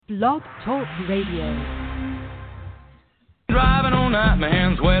Blog Talk Radio. Driving all night, my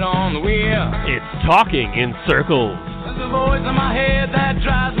hands wet on the wheel. It's Talking in Circles. There's a voice in my head that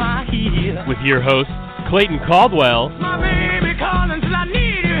drives my heel. With your hosts, Clayton Caldwell. My baby calling till I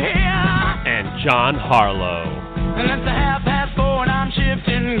need you here. And John Harlow. And it's a 4:30 and I'm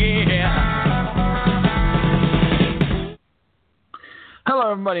shifting gear.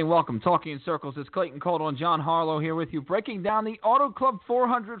 Hello, everybody, and welcome. Talking in Circles. It's Clayton Caldwell and John Harlow here with you, breaking down the Auto Club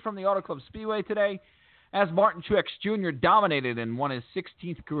 400 from the Auto Club Speedway today, as Martin Truex Jr. dominated and won his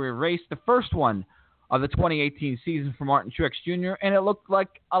 16th career race, the first one of the 2018 season for Martin Truex Jr., and it looked like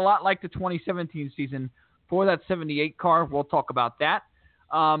a lot like the 2017 season for that 78 car. We'll talk about that.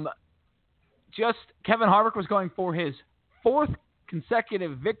 Kevin Harvick was going for his fourth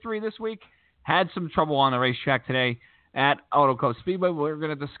consecutive victory this week, had some trouble on the racetrack today at Auto Club Speedway. We're going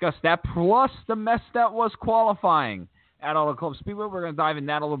to discuss that, plus the mess that was qualifying at Auto Club Speedway. We're going to dive in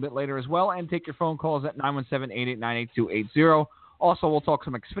that a little bit later as well, and take your phone calls at 917-889-8280. Also, we'll talk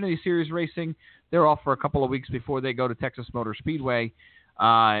some Xfinity Series racing. They're off for a couple of weeks before they go to Texas Motor Speedway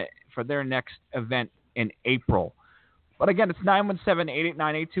for their next event in April. But again, it's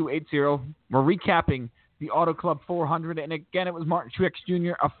 917-889-8280. We're recapping the Auto Club 400, and again, it was Martin Truex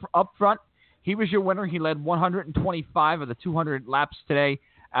Jr. up front. He was your winner. He led 125 of the 200 laps today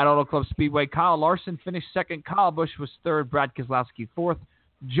at Auto Club Speedway. Kyle Larson finished second. Kyle Busch was third. Brad Keselowski fourth.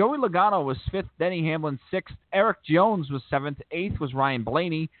 Joey Logano was fifth. Denny Hamlin sixth. Eric Jones was seventh. Eighth was Ryan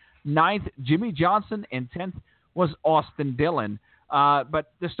Blaney. Ninth, Jimmy Johnson. And 10th was Austin Dillon.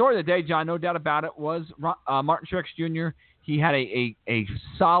 But the story of the day, John, no doubt about it, was Martin Truex Jr. He had a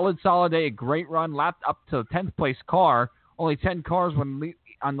solid day, a great run, lapped up to the 10th place car. Only 10 cars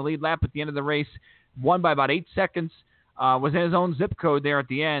on the lead lap at the end of the race, won by about 8 seconds, was in his own zip code there at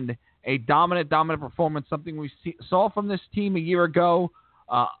the end. A dominant performance, something we saw from this team a year ago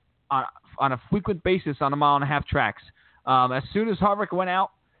on a frequent basis on a mile-and-a-half tracks. As soon as Harvick went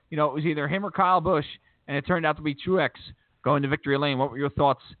out, it was either him or Kyle Busch, and it turned out to be Truex going to victory lane. What were your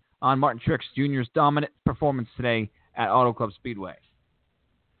thoughts on Martin Truex Jr.'s dominant performance today at Auto Club Speedway?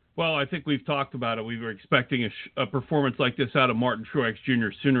 Well, I think we've talked about it. We were expecting a performance like this out of Martin Truex Jr.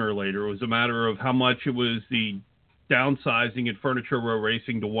 sooner or later. It was a matter of how much it was the downsizing in Furniture Row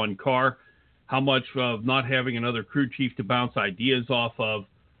Racing to one car, how much of not having another crew chief to bounce ideas off of.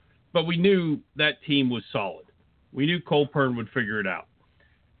 But we knew that team was solid. We knew Cole Pearn would figure it out.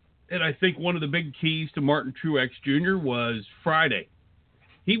 And I think one of the big keys to Martin Truex Jr. was Friday.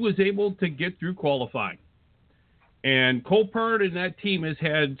 He was able to get through qualifying. And Cole Pearn and that team has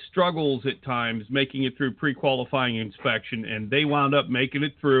had struggles at times making it through pre-qualifying inspection, and they wound up making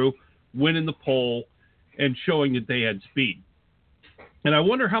it through, winning the pole, and showing that they had speed. And I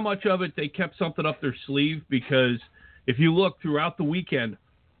wonder how much of it they kept something up their sleeve, because if you look throughout the weekend,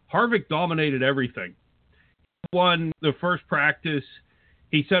 Harvick dominated everything. He won the first practice.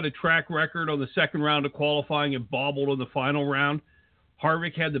 He set a track record on the second round of qualifying and bobbled in the final round.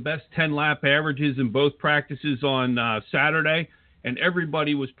 Harvick had the best 10-lap averages in both practices on Saturday, and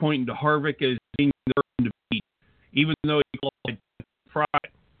everybody was pointing to Harvick as being the person to beat, even though he qualified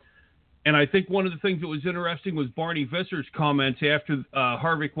Friday. And I think one of the things that was interesting was Barney Visser's comments after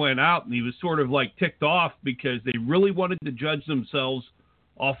Harvick went out, and he was sort of like ticked off because they really wanted to judge themselves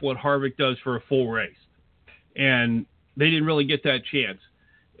off what Harvick does for a full race. And they didn't really get that chance.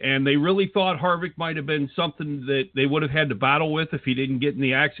 And they really thought Harvick might have been something that they would have had to battle with if he didn't get in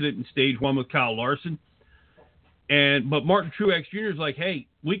the accident in stage one with Kyle Larson. But Martin Truex Jr. is like, hey,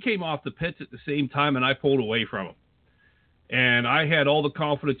 we came off the pits at the same time, and I pulled away from him. And I had all the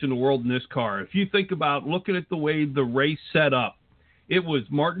confidence in the world in this car. If you think about looking at the way the race set up, it was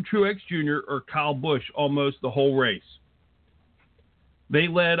Martin Truex Jr. or Kyle Busch almost the whole race. They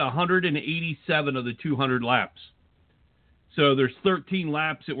led 187 of the 200 laps. So there's 13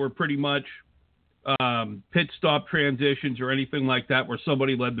 laps that were pretty much pit stop transitions or anything like that where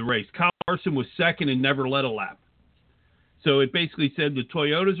somebody led the race. Kyle Larson was second and never led a lap. So it basically said the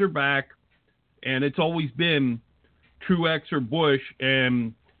Toyotas are back, and it's always been Truex or Busch,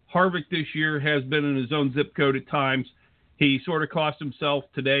 and Harvick this year has been in his own zip code at times. He sort of cost himself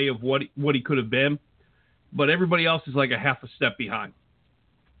today of what he could have been, but everybody else is like a half a step behind.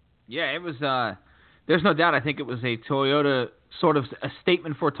 Yeah, it was there's no doubt. I think it was a Toyota, sort of a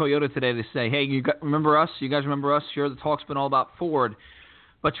statement for Toyota today to say, hey, remember us? You guys remember us? Sure, the talk's been all about Ford.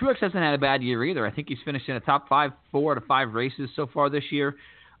 But Truex hasn't had a bad year either. I think he's finished in the top 4 out of 5 races so far this year.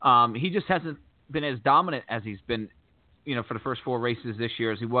 He just hasn't been as dominant as he's been, for the first 4 races this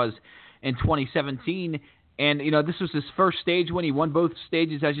year as he was in 2017. And, this was his first stage when he won both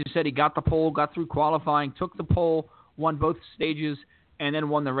stages. As you said, he got the pole, got through qualifying, took the pole, won both stages, and then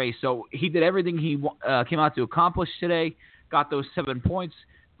won the race. So he did everything he came out to accomplish today, got those 7 points,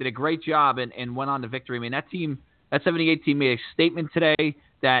 did a great job, and went on to victory. I mean, that 78 team made a statement today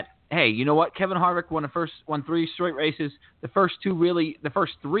that, hey, you know what? Kevin Harvick won 3 straight races. The first two,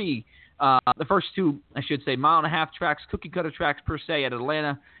 I should say, mile-and-a-half tracks, cookie-cutter tracks per se at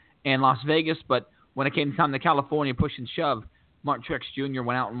Atlanta and Las Vegas. But when it came time to California, push and shove, Martin Truex Jr.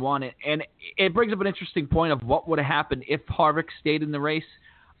 went out and won it. And it brings up an interesting point of what would have happened if Harvick stayed in the race,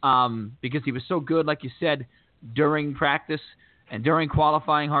 because he was so good, like you said, during practice and during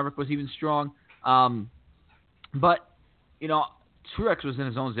qualifying. Harvick was even strong. But, you know, Truex was in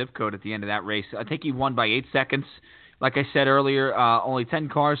his own zip code at the end of that race. I think he won by 8 seconds. Like I said earlier, only 10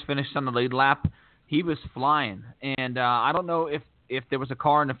 cars finished on the lead lap. He was flying. And I don't know if there was a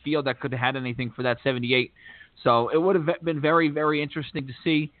car in the field that could have had anything for that 78. So it would have been very, very interesting to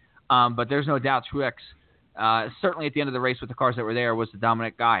see. But there's no doubt Truex, certainly at the end of the race with the cars that were there, was the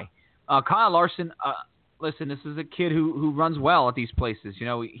dominant guy. Kyle Larson, listen, this is a kid who runs well at these places. You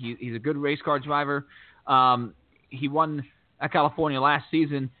know, he's a good race car driver. He won at California last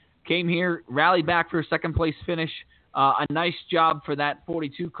season, came here, rallied back for a second-place finish. A nice job for that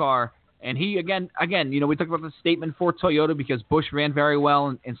 42 car. And he, again, you know, we talked about the statement for Toyota because Busch ran very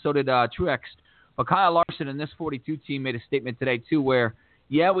well, and so did Truex. But Kyle Larson and this 42 team made a statement today, too, where,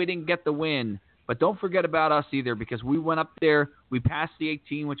 yeah, we didn't get the win, but don't forget about us either because we went up there, we passed the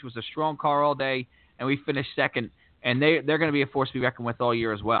 18, which was a strong car all day, and we finished second. And they're going to be a force to be reckoned with all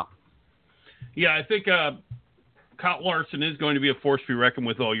year as well. Yeah, I think Kyle Larson is going to be a force to be reckoned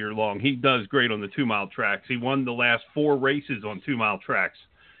with all year long. He does great on the 2-mile tracks. He won the last 4 races on 2-mile tracks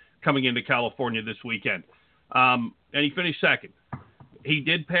coming into California this weekend. And he finished second. He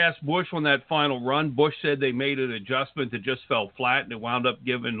did pass Busch on that final run. Busch said they made an adjustment that just fell flat, and it wound up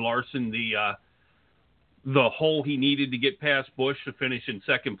giving Larson the hole he needed to get past Busch to finish in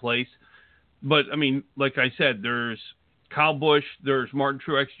second place. But, I mean, like I said, there's Kyle Busch, there's Martin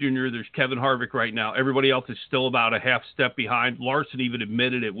Truex Jr., there's Kevin Harvick right now. Everybody else is still about a half step behind. Larson even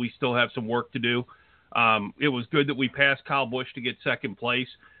admitted it. We still have some work to do. It was good that we passed Kyle Busch to get second place,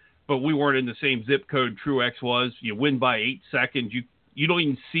 but we weren't in the same zip code Truex was. You win by 8 seconds. You don't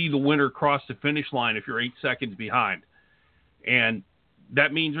even see the winner cross the finish line if you're 8 seconds behind. And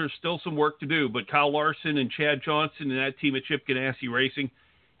that means there's still some work to do. But Kyle Larson and Chad Johnson and that team at Chip Ganassi Racing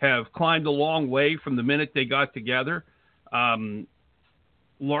have climbed a long way from the minute they got together.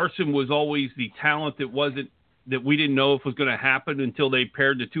 Larson was always the talent that we didn't know if was going to happen until they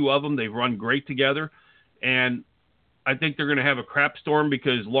paired the two of them. They've run great together. And I think they're going to have a crap storm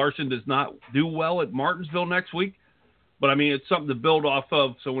because Larson does not do well at Martinsville next week. But, I mean, it's something to build off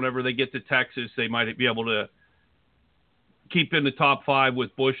of, so whenever they get to Texas, they might be able to keep in the top 5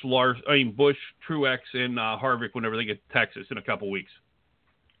 with Busch, Truex, and Harvick whenever they get to Texas in a couple weeks.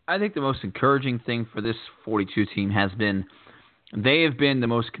 I think the most encouraging thing for this 42 team has been they have been the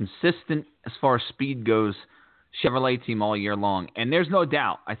most consistent as far as speed goes Chevrolet team all year long. And there's no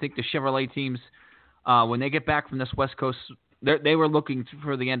doubt. I think the Chevrolet teams, when they get back from this West Coast, they were looking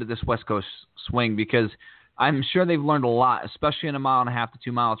for the end of this West Coast swing because I'm sure they've learned a lot, especially in a 1.5 to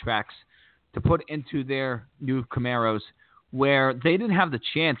 2-mile tracks, to put into their new Camaros where they didn't have the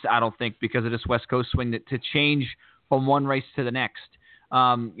chance, I don't think, because of this West Coast swing to change from one race to the next.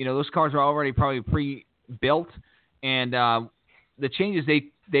 You know, those cars are already probably pre-built, and the changes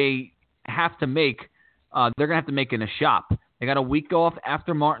they have to make, they're going to have to make in a shop. They got a week off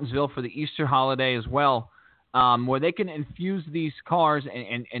after Martinsville for the Easter holiday as well, where they can infuse these cars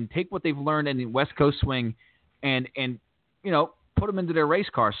and take what they've learned in the West Coast swing and you know, put them into their race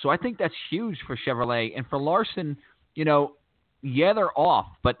cars. So I think that's huge for Chevrolet. And for Larson, you know, yeah, they're off,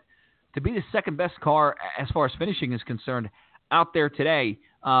 but to be the second best car as far as finishing is concerned out there today,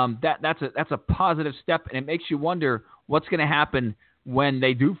 that's a positive step, and it makes you wonder what's going to happen when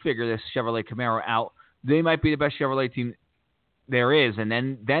they do figure this Chevrolet Camaro out. They might be the best Chevrolet team there is, and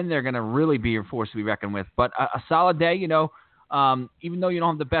then they're going to really be a force to be reckoned with. But a solid day, you know, even though you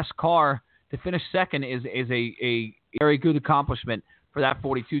don't have the best car, to finish second is a very good accomplishment for that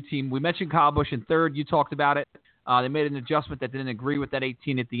 42 team. We mentioned Kyle Busch in third. You talked about it. They made an adjustment that didn't agree with that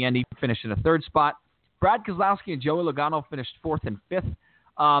 18 at the end. He finished in a third spot. Brad Keselowski and Joey Logano finished 4th and 5th.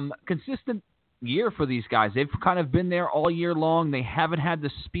 Consistent year for these guys. They've kind of been there all year long. They haven't had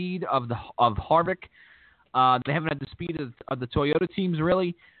the speed of Harvick. They haven't had the speed of the Toyota teams,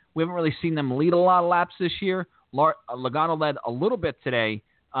 really. We haven't really seen them lead a lot of laps this year. Logano led a little bit today.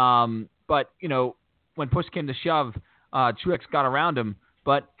 But, you know, when push came to shove, Truex got around him.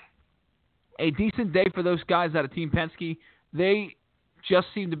 But a decent day for those guys out of Team Penske. They just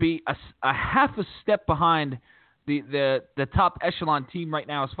seem to be a half a step behind the top echelon teams right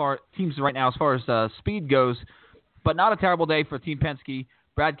now as far as speed goes, but not a terrible day for Team Penske.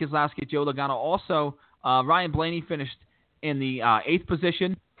 Brad Keselowski, Joey Logano. Also, Ryan Blaney finished in the 8th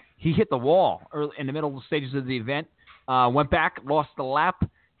position. He hit the wall early in the middle stages of the event. Went back, lost the lap.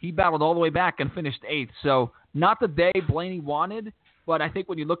 He battled all the way back and finished 8th. So not the day Blaney wanted, but I think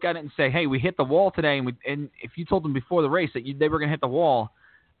when you look at it and say, hey, we hit the wall today, and if you told them before the race that they were going to hit the wall,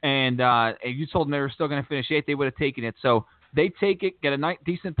 and you told them they were still going to finish 8th, they would have taken it. So they take it, get a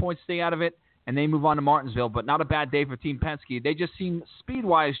decent point, stay out of it, and they move on to Martinsville. But not a bad day for Team Penske. They just seem,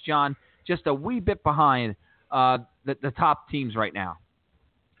 speed-wise, John, just a wee bit behind the top teams right now.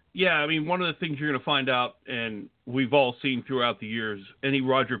 Yeah, I mean, one of the things you're going to find out, and we've all seen throughout the years, any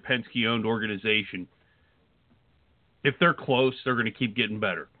Roger Penske-owned organization, if they're close, they're going to keep getting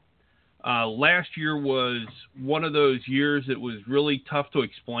better. Last year was one of those years that was really tough to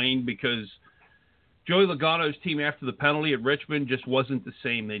explain because Joey Logano's team after the penalty at Richmond just wasn't the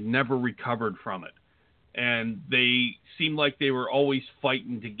same. They never recovered from it. And they seemed like they were always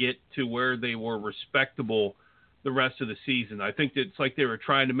fighting to get to where they were respectable the rest of the season. I think it's like they were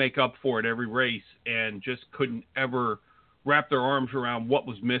trying to make up for it every race and just couldn't ever wrap their arms around what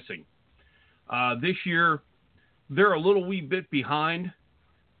was missing. This year, they're a little wee bit behind,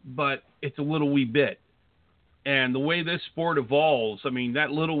 but it's a little wee bit. And the way this sport evolves, I mean,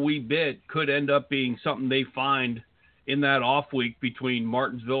 that little wee bit could end up being something they find in that off week between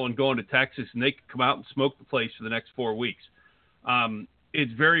Martinsville and going to Texas, and they could come out and smoke the place for the next 4 weeks.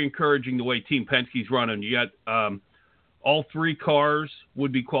 It's very encouraging the way Team Penske's running. You got all 3 cars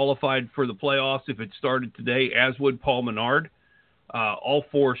would be qualified for the playoffs if it started today, as would Paul Menard. All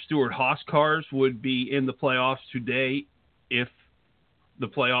 4 Stewart-Haas cars would be in the playoffs today if the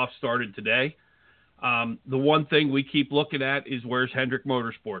playoffs started today. The one thing we keep looking at is where's Hendrick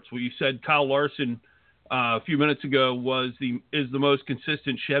Motorsports. Well, you said Kyle Larson a few minutes ago is the most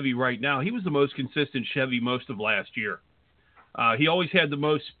consistent Chevy right now. He was the most consistent Chevy most of last year. He always had the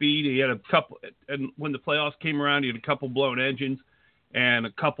most speed. He had a couple, and when the playoffs came around, he had a couple blown engines and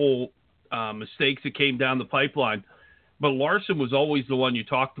a couple mistakes that came down the pipeline. But Larson was always the one you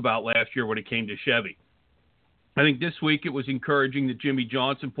talked about last year when it came to Chevy. I think this week it was encouraging that Jimmy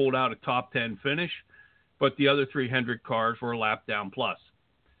Johnson pulled out a top 10 finish, but the other 3 Hendrick cars were a lap down plus.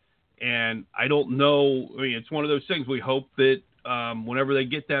 And I don't know. I mean, it's one of those things. We hope that whenever they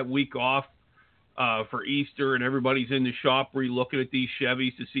get that week off, for Easter and everybody's in the shop re-looking at these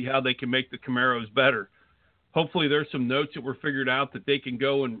Chevys to see how they can make the Camaros better. Hopefully there's some notes that were figured out that they can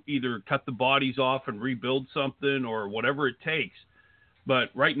go and either cut the bodies off and rebuild something or whatever it takes. But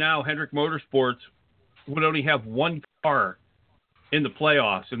right now, Hendrick Motorsports would only have 1 car in the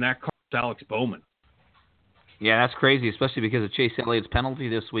playoffs, and that car is Alex Bowman. Yeah, that's crazy, especially because of Chase Elliott's penalty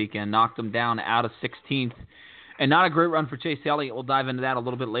this weekend knocked him down out of 16th. And not a great run for Chase Elliott. We'll dive into that a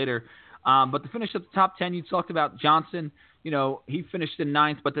little bit later. But to finish up the top 10, you talked about Johnson. You know, he finished in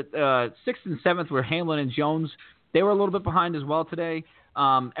 9th, but the 6th and 7th were Hamlin and Jones. They were a little bit behind as well today.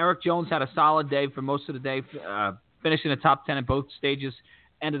 Eric Jones had a solid day for most of the day, finishing in the top 10 in both stages,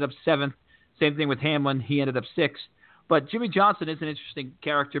 ended up 7th. Same thing with Hamlin. He ended up 6th. But Jimmy Johnson is an interesting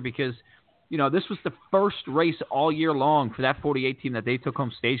character because, you know, this was the first race all year long for that 48 team that they took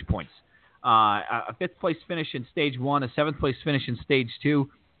home stage points. A 5th place finish in stage 1, a 7th place finish in stage 2.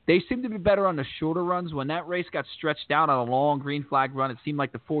 They seem to be better on the shorter runs. When that race got stretched out on a long green flag run, it seemed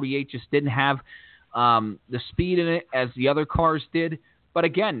like the 48 just didn't have the speed in it as the other cars did. But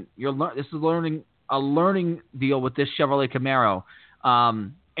again, this is a learning deal with this Chevrolet Camaro.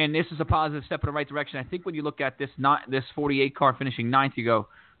 And this is a positive step in the right direction. I think when you look at this 48 car finishing 9th, you go,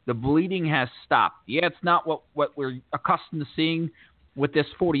 the bleeding has stopped. Yeah, it's not what we're accustomed to seeing with this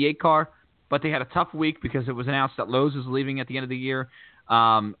 48 car, but they had a tough week because it was announced that Lowe's is leaving at the end of the year.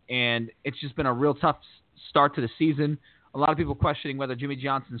 And it's just been a real tough start to the season. A lot of people questioning whether Jimmy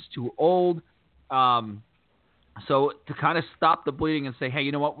Johnson's too old. So to kind of stop the bleeding and say, hey,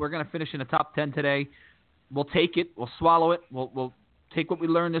 you know what? We're going to finish in the top 10 today. We'll take it. We'll swallow it. We'll take what we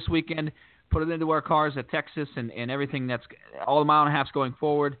learned this weekend, put it into our cars at Texas and everything that's all the mile and a halfs going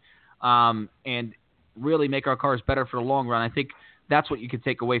forward, and really make our cars better for the long run. I think that's what you could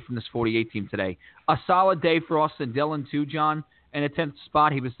take away from this 48 team today. A solid day for Austin Dillon too, John. In the 10th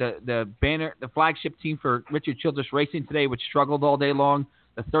spot, he was the flagship team for Richard Childress Racing today, which struggled all day long.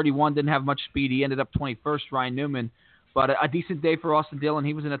 The 31 didn't have much speed. He ended up 21st, Ryan Newman. But a decent day for Austin Dillon.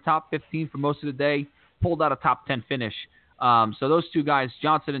 He was in the top 15 for most of the day, pulled out a top 10 finish. So those two guys,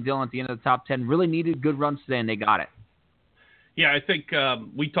 Johnson and Dillon at the end of the top 10, really needed good runs today, and they got it. Yeah, I think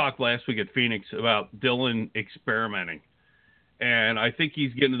we talked last week at Phoenix about Dillon experimenting. And I think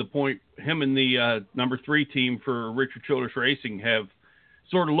he's getting to the point, him and the number 3 team for Richard Childress Racing have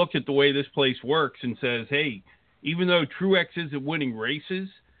sort of looked at the way this place works and says, hey, even though Truex isn't winning races,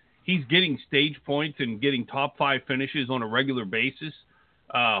 he's getting stage points and getting top 5 finishes on a regular basis.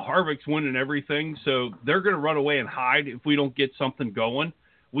 Harvick's winning everything, so they're going to run away and hide if we don't get something going.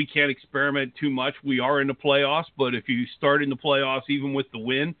 We can't experiment too much. We are in the playoffs, but if you start in the playoffs even with the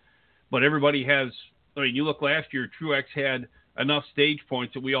win, but everybody has, I mean, you look last year, Truex had enough stage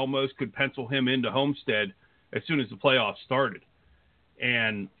points that we almost could pencil him into Homestead as soon as the playoffs started.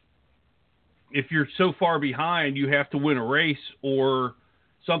 And if you're so far behind, you have to win a race or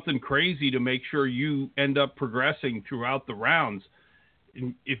something crazy to make sure you end up progressing throughout the rounds.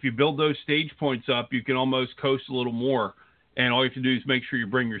 And if you build those stage points up, you can almost coast a little more. And all you have to do is make sure you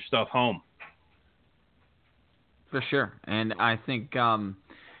bring your stuff home. For sure. And I think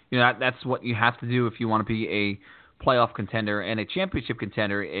that's what you have to do if you want to be a playoff contender and a championship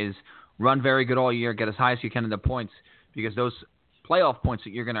contender is run very good all year, get as high as you can in the points, because those playoff points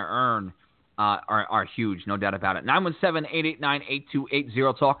that you're going to earn are huge, no doubt about it.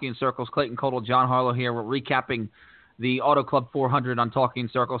 917-889-8280, Talking in Circles. Clayton Codell, John Harlow here. We're recapping the Auto Club 400 on Talking in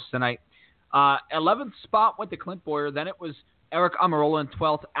Circles tonight. 11th spot went to Clint Boyer. Then it was Eric Almirola in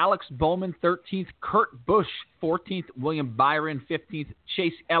 12th, Alex Bowman 13th, Kurt Busch 14th, William Byron 15th,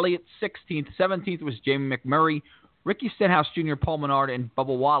 Chase Elliott 16th, 17th was Jamie McMurray, Ricky Stenhouse Jr., Paul Menard, and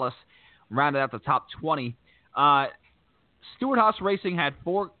Bubba Wallace rounded out the top 20. Stewart-Haas Racing had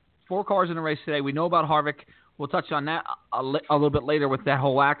four cars in a race today. We know about Harvick. We'll touch on that a little bit later with that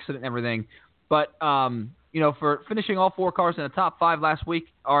whole accident and everything. But, for finishing all 4 cars in the top 5 last week,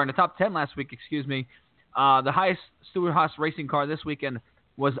 or in the top 10 last week, the highest Stewart-Haas Racing car this weekend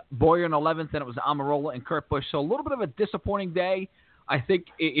was Boyer in 11th, and it was Almirola and Kurt Busch. So a little bit of a disappointing day. I think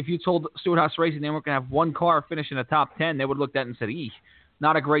if you told Stewart-Haas Racing they weren't going to have one car finish in the top 10, they would have looked at it and said,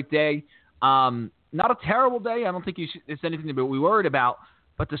 not a great day. Not a terrible day. I don't think it's anything to be worried about.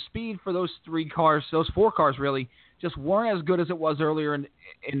 But the speed for those 4 cars really, just weren't as good as it was earlier in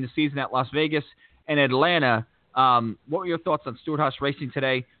the season at Las Vegas and Atlanta. What were your thoughts on Stewart-Haas Racing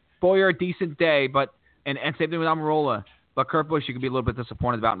today? Boyer, a decent day, but and same thing with Almirola. But Kurt Busch, you could be a little bit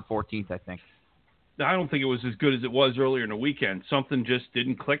disappointed about in 14th, I think. I don't think it was as good as it was earlier in the weekend. Something just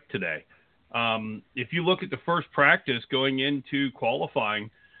didn't click today. If you look at the first practice going into qualifying,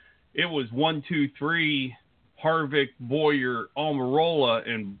 it was 1, 2, 3, Harvick, Boyer, Almirola,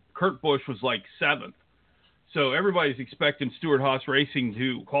 and Kurt Busch was like 7th. So everybody's expecting Stewart-Haas Racing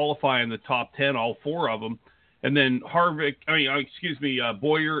to qualify in the top 10, all 4 of them. And then Boyer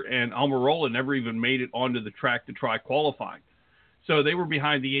and Almirola never even made it onto the track to try qualifying. So they were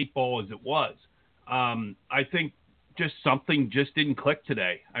behind the 8 ball as it was. I think just something just didn't click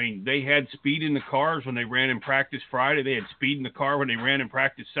today. I mean, they had speed in the cars when they ran in practice Friday. They had speed in the car when they ran in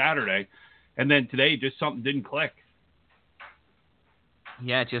practice Saturday. And then today, just something didn't click.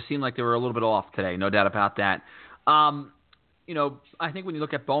 Yeah, it just seemed like they were a little bit off today, no doubt about that. I think when you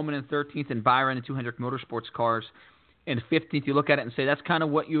look at Bowman in 13th and Byron in 2 Hendrick Motorsports cars in 15th, you look at it and say that's kind of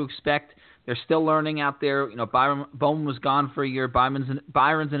what you expect. They're still learning out there. Bowman was gone for a year.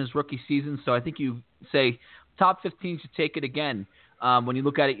 Byron's in his rookie season, so I think you say top 15 should take it again. When you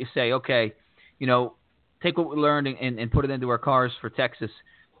look at it, you say, okay, take what we learned and put it into our cars for Texas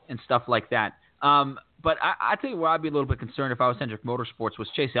and stuff like that. But I tell you where I'd be a little bit concerned if I was Hendrick Motorsports was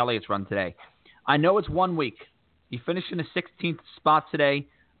Chase Elliott's run today. I know it's 1 week. He finished in the 16th spot today.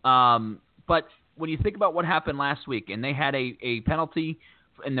 But when you think about what happened last week, and they had a penalty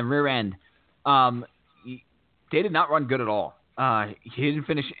in the rear end, they did not run good at all. He didn't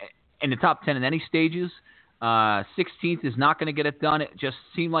finish in the top 10 in any stages. 16th is not going to get it done. It just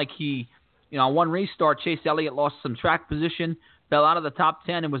seemed like on one restart, Chase Elliott lost some track position, fell out of the top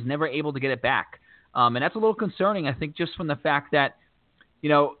 10, and was never able to get it back. And that's a little concerning, I think, just from the fact that,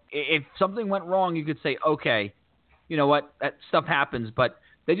 if something went wrong, you could say, okay, you know what, that stuff happens, but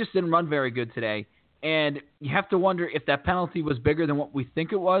they just didn't run very good today. And you have to wonder if that penalty was bigger than what we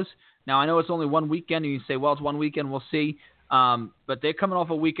think it was. Now, I know it's only 1 weekend, and you say, well, it's 1 weekend, we'll see. But they're coming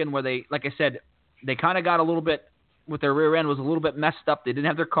off a weekend where they, like I said, they kind of got a little bit, with their rear end was a little bit messed up. They didn't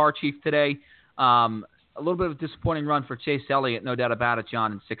have their car chief today. A little bit of a disappointing run for Chase Elliott, no doubt about it,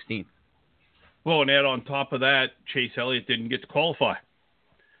 John, in 16th. Well, and add on top of that, Chase Elliott didn't get to qualify.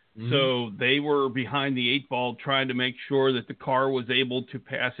 Mm-hmm. So they were behind the 8 ball trying to make sure that the car was able to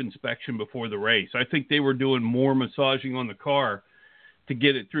pass inspection before the race. I think they were doing more massaging on the car to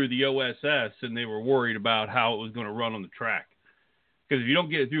get it through the OSS, and they were worried about how it was going to run on the track. Because if you don't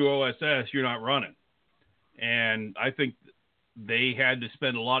get it through OSS, you're not running. And I think they had to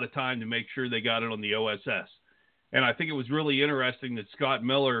spend a lot of time to make sure they got it on the OSS. And I think it was really interesting that Scott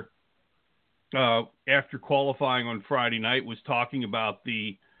Miller, after qualifying on Friday night, was talking about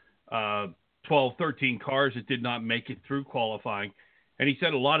the 12, 13 cars that did not make it through qualifying. And he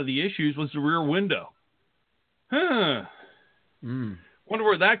said a lot of the issues was the rear window. Wonder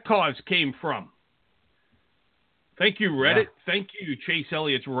where that cause came from. Thank you, Reddit. Yeah. Thank you, Chase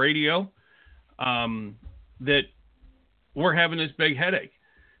Elliott's radio, that we're having this big headache.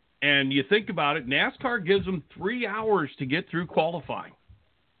 And you think about it, NASCAR gives them 3 hours to get through qualifying.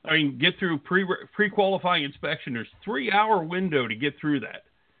 I mean, get through pre-qualifying inspection. There's 3-hour window to get through that.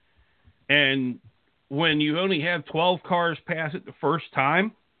 And when you only have 12 cars pass it the first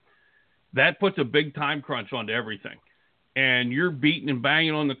time, that puts a big time crunch onto everything. And you're beating and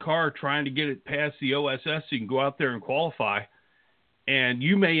banging on the car trying to get it past the OSS so you can go out there and qualify. And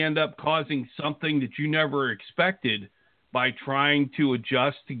you may end up causing something that you never expected by trying to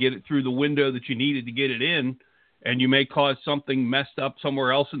adjust to get it through the window that you needed to get it in. And you may cause something messed up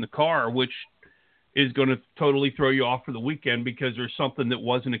somewhere else in the car, which is going to totally throw you off for the weekend because there's something that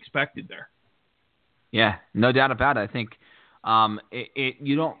wasn't expected there. Yeah, no doubt about it. I think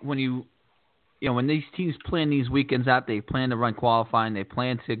when these teams plan these weekends out, they plan to run qualifying, they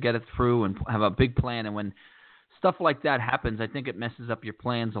plan to get it through and have a big plan. And when stuff like that happens, I think it messes up your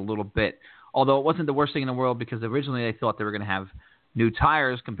plans a little bit. Although it wasn't the worst thing in the world because originally they thought they were going to have new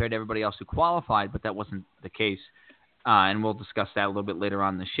tires compared to everybody else who qualified, but that wasn't the case. And we'll discuss that a little bit later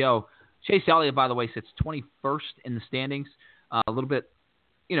on in the show. Chase Elliott, by the way, sits 21st in the standings. A little bit,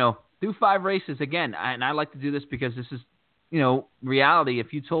 through 5 races again. And I like to do this because this is, reality.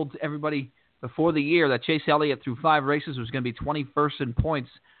 If you told everybody before the year that Chase Elliott through 5 races was going to be 21st in points,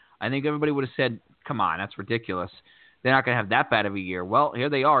 I think everybody would have said, come on, that's ridiculous. They're not going to have that bad of a year. Well, here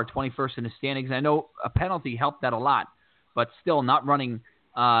they are, 21st in the standings. I know a penalty helped that a lot, but still not running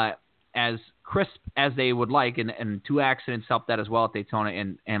as crisp as they would like, and 2 accidents helped that as well at Daytona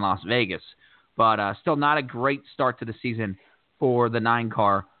and Las Vegas. But still not a great start to the season for the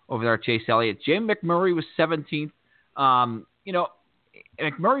 9-car over there at Chase Elliott. Jamie McMurray was 17th.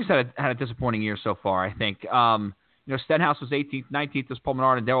 McMurray's had a disappointing year so far, I think. Stenhouse was 18th, 19th was Paul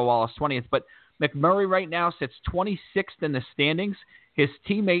Menard, and Darrell Wallace 20th. But McMurray right now sits 26th in the standings. His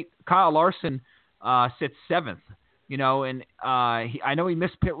teammate, Kyle Larson, sits 7th. I know he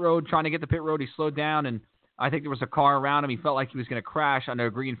missed pit road, trying to get the pit road. He slowed down, and I think there was a car around him. He felt like he was going to crash under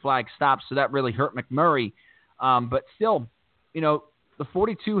a green flag stop, so that really hurt McMurray. But still, the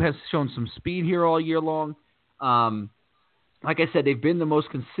 42 has shown some speed here all year long. Like I said, they've been the most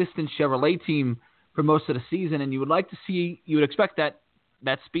consistent Chevrolet team for most of the season, and you would expect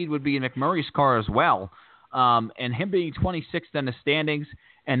that speed would be in McMurray's car as well. And him being 26th in the standings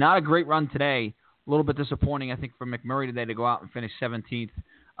and not a great run today, a little bit disappointing, I think, for McMurray today to go out and finish 17th.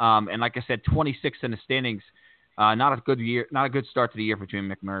 And like I said, 26th in the standings. Not a good start to the year for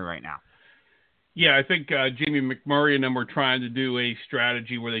Jamie McMurray right now. Yeah, I think Jamie McMurray and them were trying to do a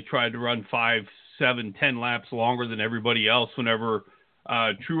strategy where they tried to run 5, 7, 10 laps longer than everybody else whenever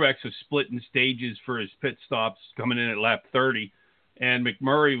Truex was split in stages for his pit stops coming in at lap 30. And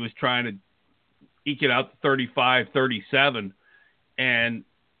McMurray was trying to eke it out to 35, 37. And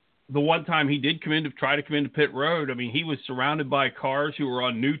the one time he did try to come into pit road, I mean, he was surrounded by cars who were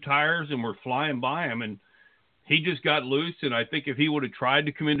on new tires and were flying by him. And he just got loose. And I think if he would have tried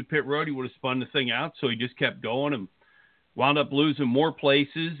to come into pit road, he would have spun the thing out. So he just kept going and wound up losing more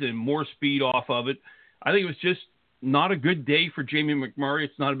places and more speed off of it. I think it was just not a good day for Jamie McMurray.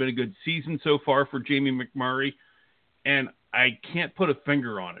 It's not been a good season so far for Jamie McMurray. And I can't put a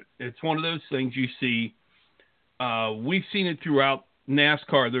finger on it. It's one of those things you see. We've seen it throughout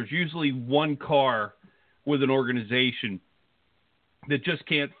NASCAR. There's usually one car with an organization that just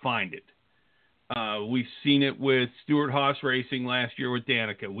can't find it. We've seen it with Stewart-Haas Racing last year with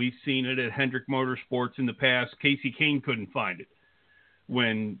Danica. We've seen it at Hendrick Motorsports in the past. Casey Kane couldn't find it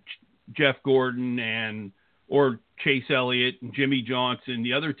when Jeff Gordon or Chase Elliott and Jimmy Johnson,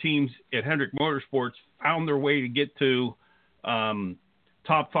 the other teams at Hendrick Motorsports, found their way to get to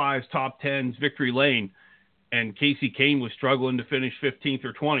top 5s, top 10s, victory lane, and Casey Kane was struggling to finish 15th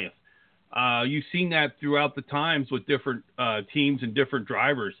or 20th. You've seen that throughout the times with different teams and different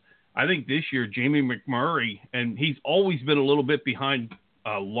drivers. I think this year, Jamie McMurray, and he's always been a little bit behind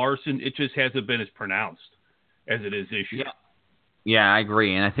Larson. It just hasn't been as pronounced as it is this year. Yeah, I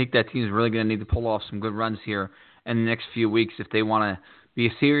agree. And I think that team's really going to need to pull off some good runs here in the next few weeks if they want to be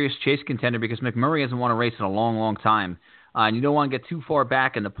a serious chase contender, because McMurray hasn't won a race in a long, long time. And you don't want to get too far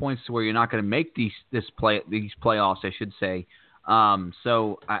back in the points to where you're not going to make these playoffs, I should say.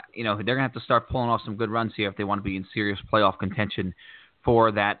 So they're going to have to start pulling off some good runs here if they want to be in serious playoff contention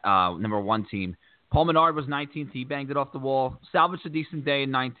for that number 1 team. Paul Menard was 19th. He banged it off the wall. Salvaged a decent day in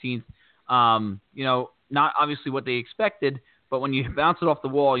 19th. Not obviously what they expected, but when you bounce it off the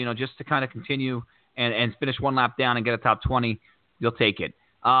wall, just to kind of continue and finish one lap down and get a top 20, you'll take it.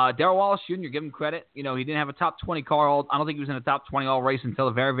 Darrell Wallace Jr., give him credit. He didn't have a top 20 car. I don't think he was in a top 20 all race until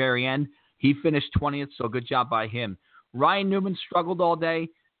the very, very end. He finished 20th, so good job by him. Ryan Newman struggled all day,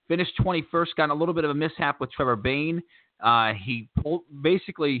 finished 21st, got a little bit of a mishap with Trevor Bayne. He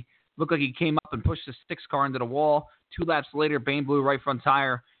basically looked like he came up and pushed the 6 car into the wall. 2 laps later, Bayne blew right front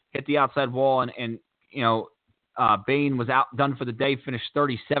tire, hit the outside wall, and Bayne was done for the day, finished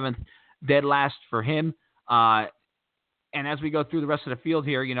 37th, dead last for him. And as we go through the rest of the field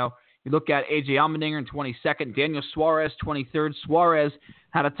here, you look at A.J. Allmendinger in 22nd, Daniel Suarez 23rd. Suarez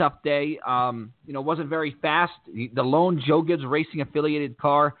had a tough day. Wasn't very fast. The lone Joe Gibbs Racing affiliated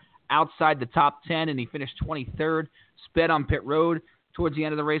car outside the top 10, and he finished 23rd. Sped on pit road towards the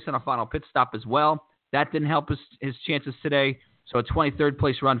end of the race on a final pit stop as well. That didn't help his chances today. So a 23rd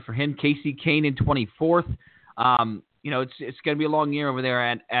place run for him. Casey Kane in 24th. It's going to be a long year over there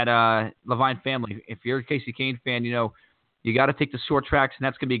at Levine Family. If you're a Casey Kane fan, you got to take the short tracks, and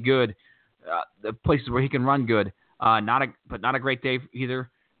that's going to be good. The places where he can run good. Not a great day either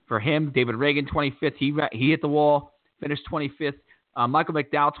for him. David Reagan, 25th. He hit the wall, finished 25th. Michael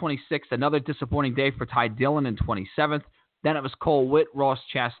McDowell, 26th. Another disappointing day for Ty Dillon in 27th. Then it was Cole Witt, Ross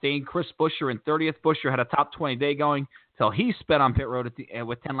Chastain, Chris Buescher in 30th. Buescher had a top 20 day going till he sped on pit road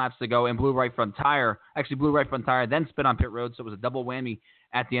with 10 laps to go and blew right front tire. Actually blew right front tire, then sped on pit road, so it was a double whammy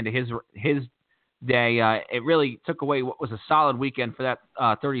at the end of his day. It really took away what was a solid weekend for that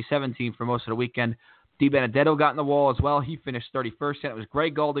 37 team for most of the weekend. Di Benedetto got in the wall as well. He finished 31st. And it was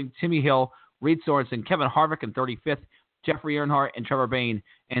Greg Golding, Timmy Hill, Reed Sorensen, Kevin Harvick in 35th, Jeffrey Earnhardt, and Trevor Bayne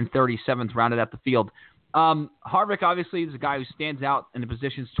in 37th, rounded out the field. Harvick obviously is a guy who stands out in the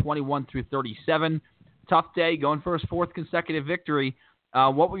positions 21 through 37. Tough day, going for his 4th consecutive victory.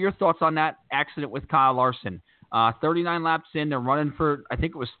 What were your thoughts on that accident with Kyle Larson? 39 laps in, they're running for, I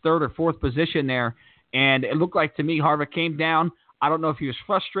think it was 3rd or 4th position there, and it looked like to me Harvick came down. I don't know if he was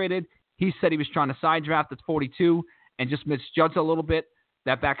frustrated. He said he was trying to side draft at 42 and just misjudged a little bit.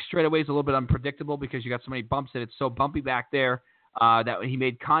 That back straightaway is a little bit unpredictable because you got so many bumps and it's so bumpy back there that he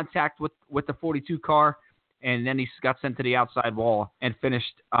made contact with the 42 car, and then he got sent to the outside wall and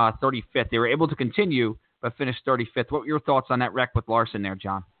finished 35th. They were able to continue, but finished 35th. What were your thoughts on that wreck with Larson there,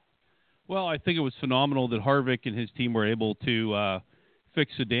 John? Well, I think it was phenomenal that Harvick and his team were able to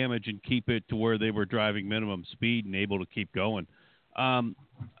fix the damage and keep it to where they were driving minimum speed and able to keep going.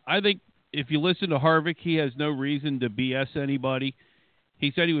 I think if you listen to Harvick, he has no reason to BS anybody.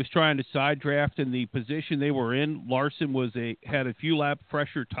 He said he was trying to side draft in the position they were in. Larson had a few lap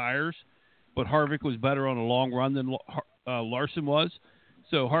fresher tires, but Harvick was better on a long run than Larson was.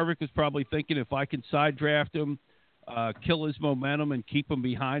 So Harvick was probably thinking, if I can side draft him, kill his momentum and keep him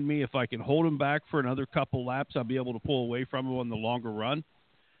behind me, if I can hold him back for another couple laps, I'll be able to pull away from him on the longer run.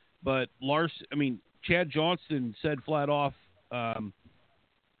 But Chad Johnston said flat off,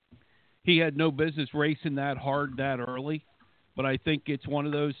 he had no business racing that hard that early. But I think it's one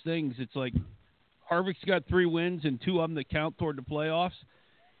of those things. It's like Harvick's got 3 wins and 2 of them that count toward the playoffs.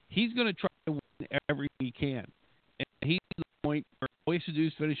 He's going to try to win everything he can. And he's at the point where all he has to do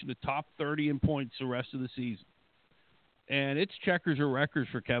is finish in the top 30 in points the rest of the season. And it's checkers or records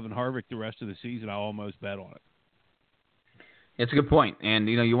for Kevin Harvick the rest of the season. I'll almost bet on it. It's a good point. And,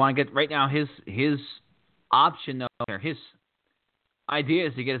 you want to get right now his option, though, or his idea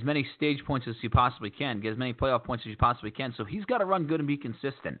is to get as many stage points as you possibly can, get as many playoff points as you possibly can. So he's got to run good and be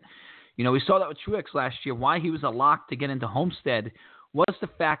consistent. We saw that with Truex last year. Why he was a lock to get into Homestead was the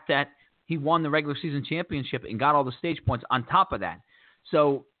fact that he won the regular season championship and got all the stage points on top of that.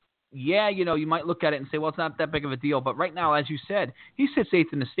 So, yeah, you might look at it and say, well, it's not that big of a deal. But right now, as you said, he sits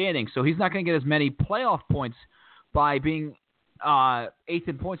 8th in the standings, so he's not going to get as many playoff points by being 8th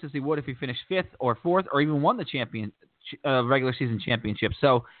in points as he would if he finished 5th or 4th or even won the regular season championship.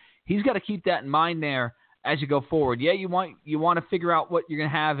 So he's got to keep that in mind there as you go forward. Yeah, you want to figure out what you're going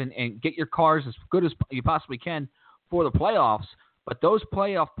to have and get your cars as good as you possibly can for the playoffs. But those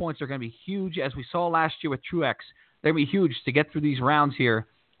playoff points are going to be huge, as we saw last year with Truex. They're going to be huge to get through these rounds here,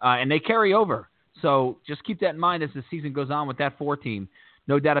 and they carry over. So just keep that in mind as the season goes on with that 4 team.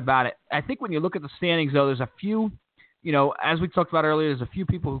 No doubt about it. I think when you look at the standings, though, there's a few, as we talked about earlier, there's a few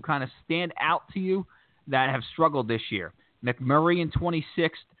people who kind of stand out to you that have struggled this year. McMurray in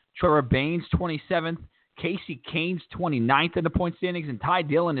 26th, Trevor Bayne's 27th, Casey Kane's 29th in the point standings, and Ty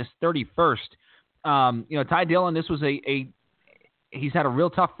Dillon is 31st. Ty Dillon, this was he's had a real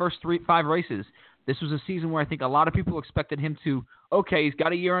tough first 5 races. This was a season where I think a lot of people expected him to, okay, he's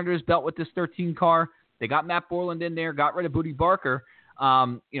got a year under his belt with this 13 car. They got Matt Borland in there, got rid of Booty Barker.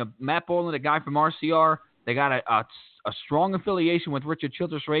 Matt Borland, a guy from RCR. They got a strong affiliation with Richard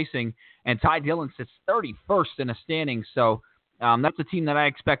Childress Racing, and Ty Dillon sits 31st in the standings. So that's a team that I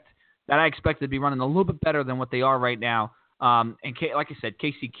expect to be running a little bit better than what they are right now. And like I said,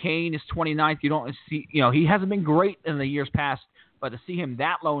 Casey Kane is 29th. You don't see, he hasn't been great in the years past, but to see him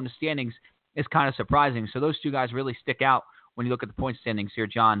that low in the standings is kind of surprising. So those two guys really stick out when you look at the point standings here,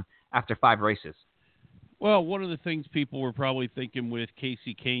 John, after 5 races. Well, one of the things people were probably thinking with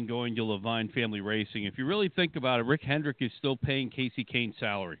Casey Kane going to Levine Family Racing, if you really think about it, Rick Hendrick is still paying Casey Kane's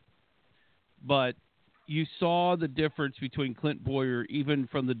salary. But you saw the difference between Clint Boyer, even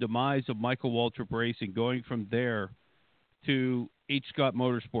from the demise of Michael Waltrip Racing, going from there to H. Scott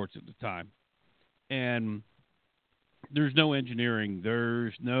Motorsports at the time. And there's no engineering.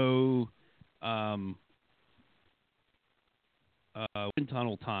 There's no wind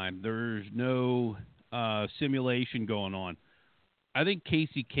tunnel time. There's no simulation going on. I think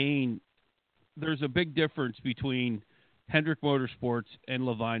Casey Kane, there's a big difference between Hendrick Motorsports and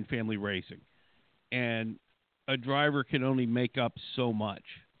Levine Family Racing. And a driver can only make up so much.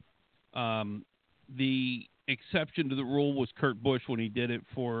 The exception to the rule was Kurt Busch when he did it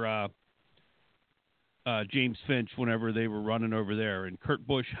for James Finch whenever they were running over there. And Kurt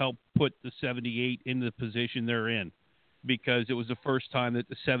Busch helped put the 78 in the position they're in, because it was the first time that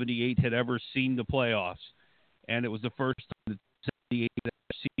the 78 had ever seen the playoffs. And it was the first time that the 78 had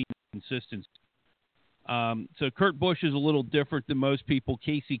ever seen consistency. So Kurt Busch is a little different than most people.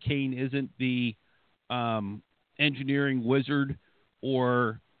 Casey Kane isn't the engineering wizard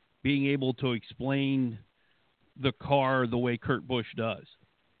or being able to explain the car the way Kurt Busch does.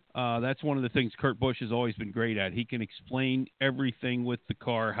 That's one of the things Kurt Busch has always been great at. He can explain everything with the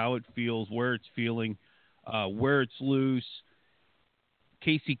car, how it feels, where it's feeling, where it's loose.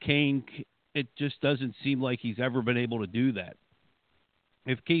 Casey Kane, it just doesn't seem like he's ever been able to do that.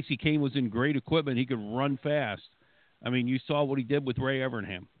 If Casey Kane was in great equipment, he could run fast. I mean, you saw what he did with Ray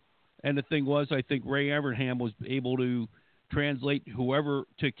Evernham. And the thing was, I think Ray Evernham was able to translate whoever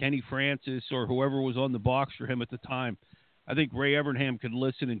to Kenny Francis or whoever was on the box for him at the time. I think Ray Evernham could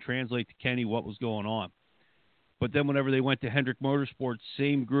listen and translate to Kenny what was going on. But then whenever they went to Hendrick Motorsports,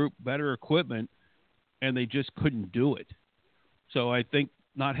 same group, better equipment, and they just couldn't do it. So I think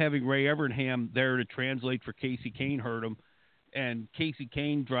not having Ray Evernham there to translate for Casey Kane hurt him. And Casey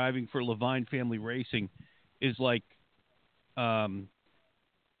Kane driving for Levine Family Racing is like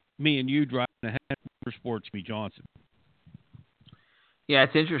me and you driving a Hendrick Motorsports, me Johnson. Yeah,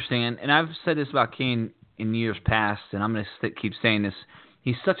 it's interesting. And I've said this about Kane in years past, and I'm going to keep saying this.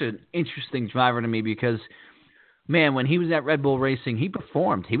 He's such an interesting driver to me because, man, when he was at Red Bull Racing, he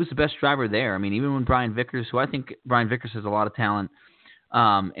performed. He was the best driver there. I mean, even when Brian Vickers, who I think Brian Vickers has a lot of talent,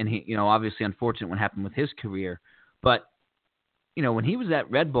 and he, obviously unfortunate what happened with his career. But, when he was at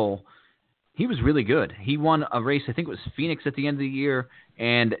Red Bull, he was really good. He won a race, I think it was Phoenix at the end of the year,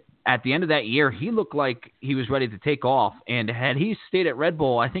 and at the end of that year, he looked like he was ready to take off. And had he stayed at Red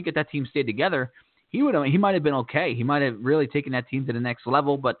Bull, I think if that team stayed together, he might have been okay. He might have really taken that team to the next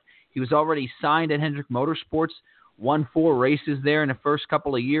level, but he was already signed at Hendrick Motorsports, won 4 races there in the first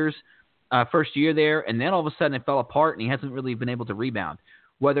couple of years, first year there, and then all of a sudden it fell apart, and he hasn't really been able to rebound.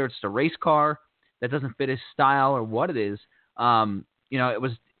 Whether it's the race car that doesn't fit his style or what it is, it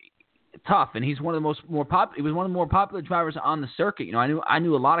was tough, and he's one of the more popular drivers on the circuit. I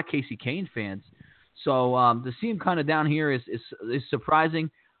knew a lot of Casey Kane fans, so to see him kind of down here is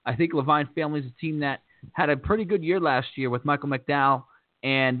surprising. I think Levine Family is a team that had a pretty good year last year with Michael McDowell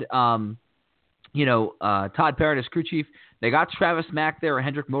and Todd Parrott as crew chief. They got Travis Mack there, a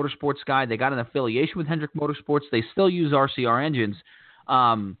Hendrick Motorsports guy. They got an affiliation with Hendrick Motorsports. They still use RCR engines.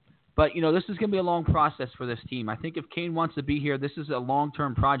 But, this is going to be a long process for this team. I think if Kane wants to be here, this is a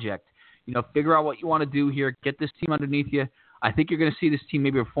long-term project. Figure out what you want to do here. Get this team underneath you. I think you're going to see this team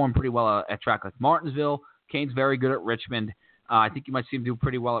maybe perform pretty well at track like Martinsville. Kane's very good at Richmond. I think you might see him do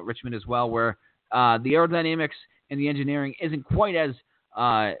pretty well at Richmond as well, where the aerodynamics and the engineering isn't quite as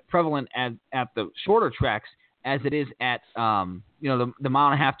prevalent at the shorter tracks as it is at the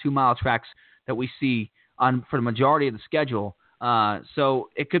 1.5-mile, 2-mile tracks that we see for the majority of the schedule. So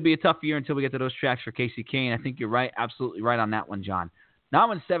it could be a tough year until we get to those tracks for Casey Kane. I think you're right, absolutely right on that one, John.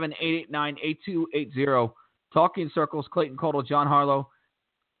 917-889-8280. Talking Circles, Clayton Caldwell, John Harlow.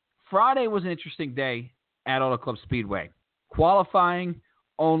 Friday was an interesting day at Auto Club Speedway. Qualifying,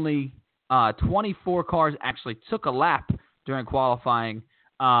 only 24 cars actually took a lap during qualifying.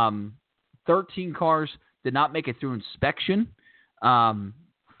 13 cars did not make it through inspection. 5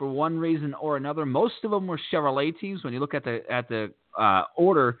 for one reason or another. Most of them were Chevrolet teams. When you look at the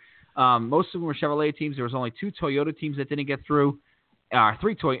order, most of them were Chevrolet teams. There was only 2 Toyota teams that didn't get through. 2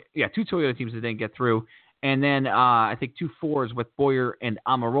 Toyota teams that didn't get through. And then I think 2 Fords with Boyer and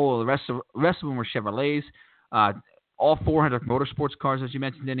Amarola. The rest of them were Chevrolets. All 400 Motorsports cars, as you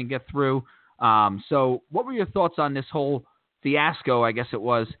mentioned, didn't get through. So what were your thoughts on this whole fiasco, I guess it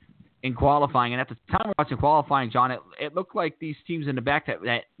was, in qualifying? And at the time we were watching qualifying, John, it looked like these teams in the back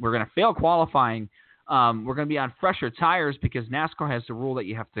that were going to fail qualifying were going to be on fresher tires, because NASCAR has the rule that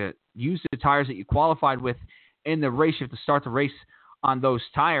you have to use the tires that you qualified with in the race. You have to start the race on those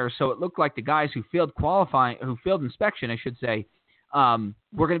tires. So it looked like the guys who failed inspection, I should say,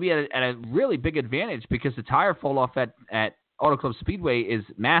 were going to be at a really big advantage, because the tire fall off at Auto Club Speedway is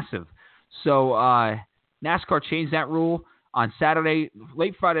massive. So NASCAR changed that rule on Saturday,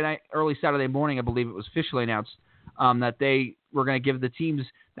 late Friday night, early Saturday morning, I believe it was officially announced, that they were going to give the teams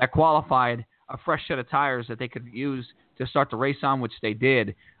that qualified a fresh set of tires that they could use to start the race on, which they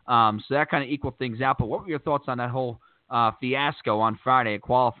did. So that kind of equaled things out. But what were your thoughts on that whole fiasco on Friday at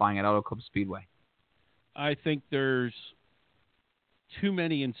qualifying at Auto Club Speedway? I think there's too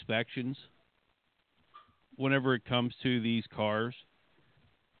many inspections whenever it comes to these cars.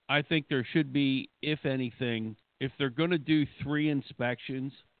 I think there should be, if anything, if they're going to do 3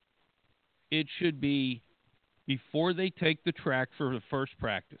 inspections, it should be before they take the track for the first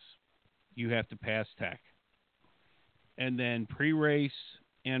practice. You have to pass tech. And then pre-race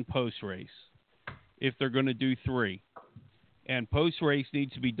and post-race, if they're going to do 3. And post-race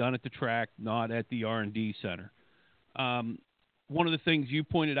needs to be done at the track, not at the R&D center. One of the things you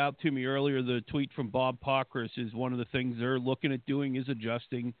pointed out to me earlier, the tweet from Bob Pockris, is one of the things they're looking at doing is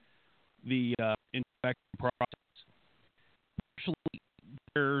adjusting the inspection process. Actually,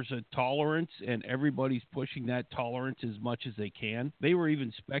 there's a tolerance, and everybody's pushing that tolerance as much as they can. They were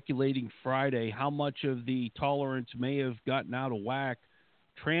even speculating Friday how much of the tolerance may have gotten out of whack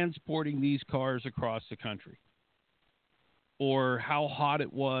transporting these cars across the country, or how hot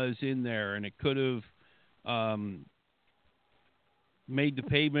it was in there, and it could have made the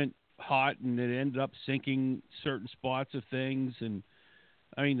pavement hot, and it ended up sinking certain spots of things. And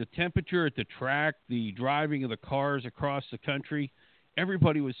I mean, the temperature at the track, the driving of the cars across the country,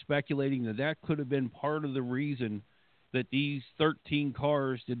 everybody was speculating that could have been part of the reason that these 13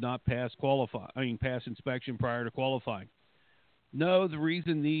 cars did not pass inspection prior to qualifying. No, the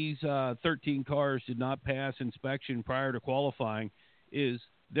reason these 13 cars did not pass inspection prior to qualifying is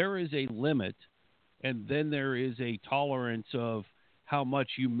there is a limit, and then there is a tolerance of how much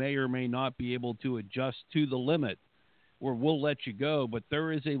you may or may not be able to adjust to the limit, where we'll let you go. But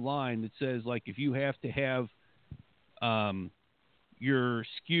there is a line that says, like, if you have to have your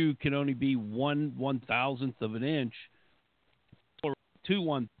skew can only be 1/1000th of an inch, or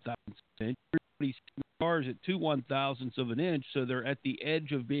 2/1000ths of an inch. Everybody's cars at 2/1000ths of an inch, so they're at the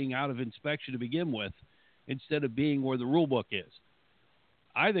edge of being out of inspection to begin with, instead of being where the rule book is.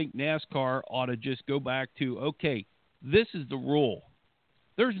 I think NASCAR ought to just go back to, okay, this is the rule.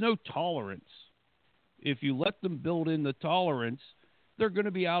 There's no tolerance. If you let them build in the tolerance, they're going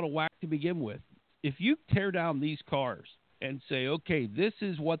to be out of whack to begin with. If you tear down these cars and say, okay, this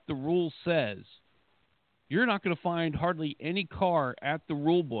is what the rule says, you're not going to find hardly any car at the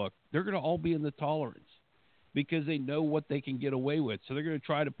rule book. They're going to all be in the tolerance, because they know what they can get away with. So they're going to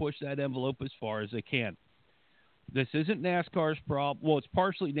try to push that envelope as far as they can. This isn't NASCAR's problem. Well, it's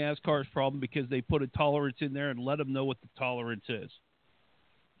partially NASCAR's problem, because they put a tolerance in there and let them know what the tolerance is.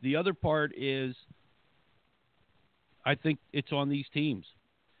 The other part is, I think it's on these teams.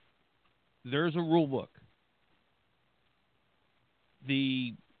 There's a rule book.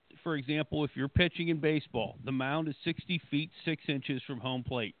 For example, if you're pitching in baseball, the mound is 60 feet 6 inches from home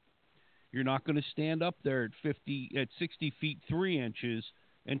plate. You're not going to stand up there at 60 feet 3 inches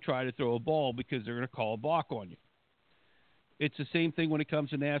and try to throw a ball, because they're going to call a balk on you. It's the same thing when it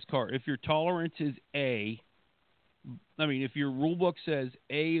comes to NASCAR. If your tolerance is if your rule book says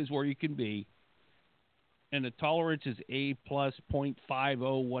A is where you can be, and the tolerance is A plus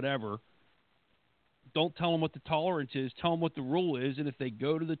 0.50 whatever, don't tell them what the tolerance is. Tell them what the rule is, and if they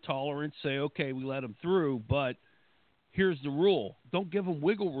go to the tolerance, say, okay, we let them through, but here's the rule. Don't give them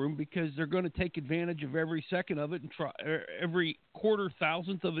wiggle room, because they're going to take advantage of every second of it and try every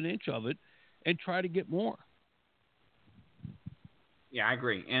 1/4,000th of an inch of it and try to get more. Yeah, I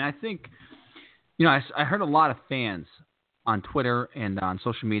agree. And I think, I heard a lot of fans on Twitter and on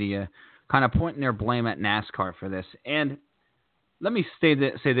social media kind of pointing their blame at NASCAR for this. And let me say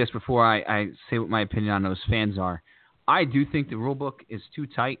this before I say what my opinion on those fans are. I do think the rule book is too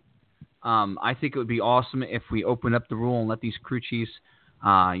tight. I think it would be awesome if we open up the rule and let these crew chiefs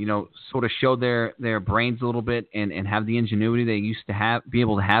sort of show their brains a little bit and have the ingenuity they used to be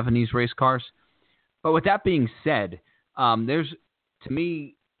able to have in these race cars. But with that being said, to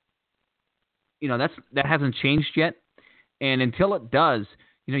me, that hasn't changed yet. And until it does,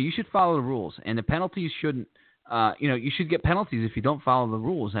 you should follow the rules. And the penalties shouldn't, you should get penalties if you don't follow the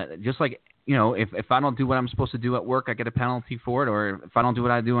rules. Just like, if I don't do what I'm supposed to do at work, I get a penalty for it. Or if I don't do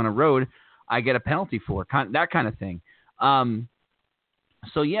what I do on a road, I get a penalty for it. That kind of thing.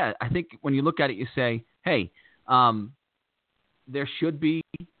 So, yeah, I think when you look at it, you say, hey, there should be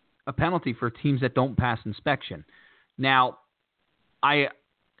a penalty for teams that don't pass inspection. Now, I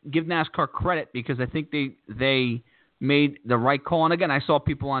give NASCAR credit because I think they made the right call. And again, I saw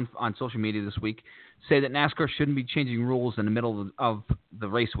people on social media this week say that NASCAR shouldn't be changing rules in the middle of the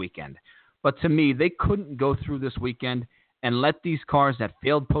race weekend. But to me, they couldn't go through this weekend and let these cars that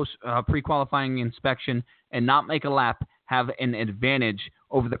failed pre-qualifying inspection and not make a lap have an advantage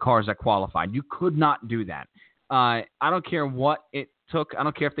over the cars that qualified. You could not do that. I don't care what it took. I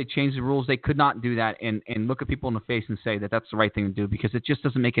don't care if they changed the rules. They could not do that and look at people in the face and say that that's the right thing to do because it just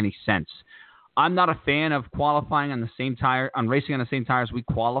doesn't make any sense. I'm not a fan of qualifying on racing on the same tires we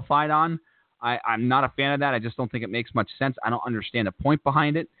qualified on. I'm not a fan of that. I just don't think it makes much sense. I don't understand the point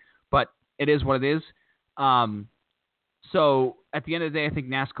behind it, but it is what it is. So at the end of the day, I think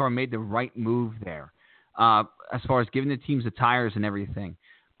NASCAR made the right move there as far as giving the teams the tires and everything.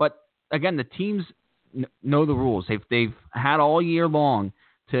 But again, the teams know the rules. They've had all year long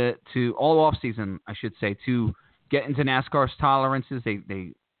to all off season, I should say, to get into NASCAR's tolerances.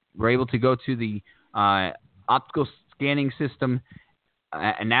 They were able to go to the optical scanning system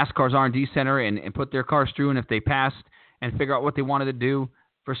and NASCAR's R&D center and put their cars through. And if they passed and figure out what they wanted to do,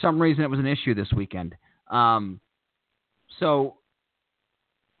 for some reason it was an issue this weekend. So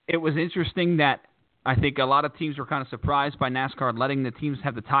it was interesting that I think a lot of teams were kind of surprised by NASCAR letting the teams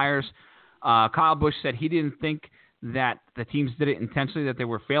have the tires. Kyle Busch said he didn't think that the teams did it intentionally, that they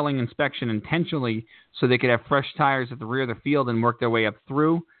were failing inspection intentionally so they could have fresh tires at the rear of the field and work their way up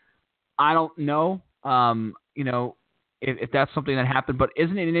through. I don't know, if that's something that happened, but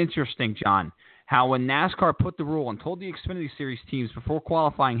isn't it interesting, John, how when NASCAR put the rule and told the Xfinity Series teams before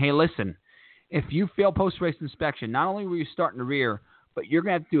qualifying, hey, listen, if you fail post-race inspection, not only will you start in the rear, but you're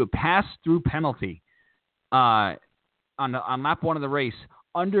going to have to do a pass-through penalty on lap one of the race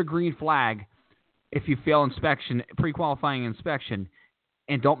under green flag if you fail inspection, pre-qualifying inspection,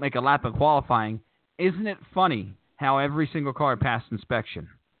 and don't make a lap in qualifying. Isn't it funny how every single car passed inspection?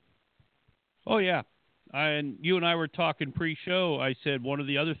 Oh, yeah. And you and I were talking pre-show. I said one of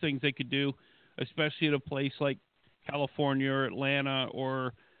the other things they could do, especially at a place like California or Atlanta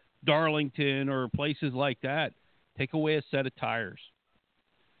or Darlington or places like that, take away a set of tires.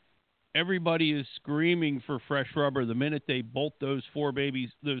 Everybody is screaming for fresh rubber the minute they bolt those four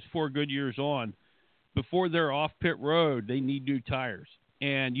Goodyears on. Before they're off pit road, they need new tires.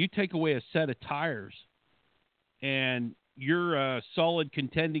 And you take away a set of tires, and you're a solid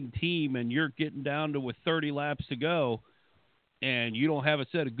contending team, and you're getting down to with 30 laps to go, and you don't have a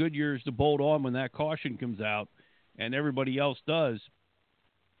set of Goodyears to bolt on when that caution comes out, and everybody else does,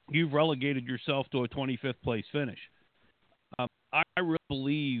 you've relegated yourself to a 25th place finish. I really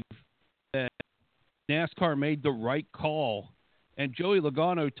believe that NASCAR made the right call, and Joey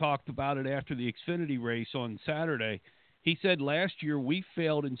Logano talked about it after the Xfinity race on Saturday. He said last year we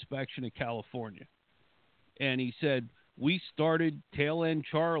failed inspection at California, and he said we started tail end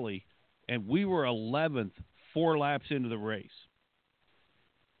Charlie, and we were 11th 4 laps into the race.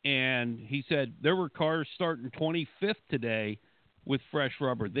 And he said there were cars starting 25th today with fresh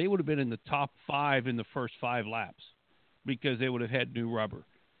rubber. They would have been in the top 5 in the first 5 laps because they would have had new rubber.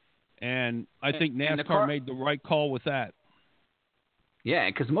 And I think NASCAR made the right call with that. Yeah,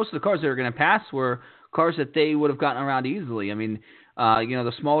 because most of the cars that were going to pass were cars that they would have gotten around easily. I mean,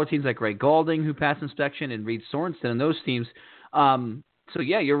 the smaller teams like Ray Goulding, who passed inspection, and Reed Sorensen, and those teams. So,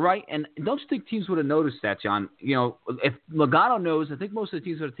 yeah, you're right. And don't you think teams would have noticed that, John? If Logano knows, I think most of the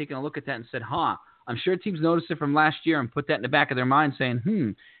teams would have taken a look at that and said, I'm sure teams noticed it from last year and put that in the back of their mind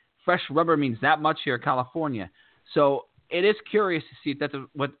saying, fresh rubber means that much here in California. So it is curious to see if that's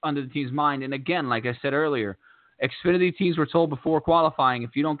what's under the team's mind. And again, like I said earlier, Xfinity teams were told before qualifying,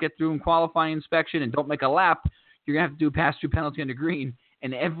 if you don't get through in qualifying inspection and don't make a lap, you're going to have to do a pass-through penalty on the green.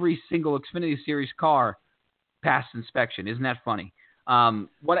 And every single Xfinity Series car passed inspection. Isn't that funny?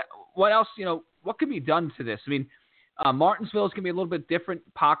 What else, what can be done to this? I mean, Martinsville is going to be a little bit different.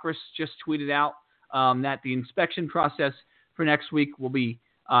 Pockris just tweeted out that the inspection process for next week will be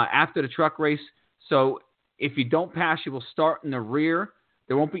after the truck race. So if you don't pass, you will start in the rear.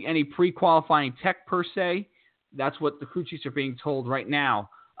 There won't be any pre-qualifying tech per se. That's what the crew chiefs are being told right now.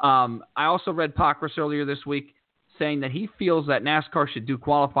 I also read Pockris earlier this week saying that he feels that NASCAR should do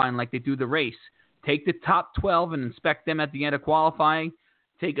qualifying like they do the race. Take the top 12 and inspect them at the end of qualifying.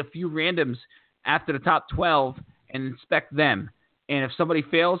 Take a few randoms after the top 12 and inspect them. And if somebody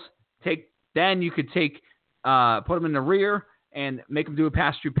fails, then you could put them in the rear and make them do a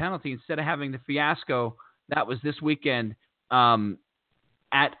pass-through penalty instead of having the fiasco that was this weekend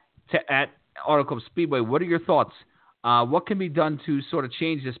at Auto Club Speedway. What are your thoughts? What can be done to sort of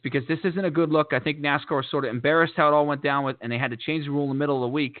change this? Because this isn't a good look. I think NASCAR was sort of embarrassed how it all went down and they had to change the rule in the middle of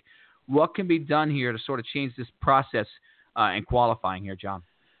the week. What can be done here to sort of change this process in qualifying here, John?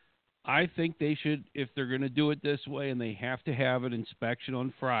 I think they should, if they're going to do it this way and they have to have an inspection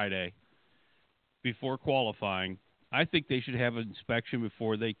on Friday before qualifying, I think they should have an inspection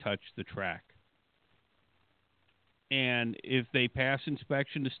before they touch the track. And if they pass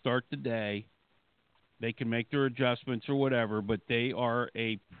inspection to start the day, they can make their adjustments or whatever, but they are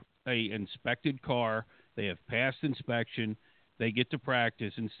a inspected car. They have passed inspection. They get to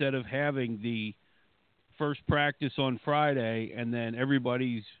practice instead of having the first practice on Friday and then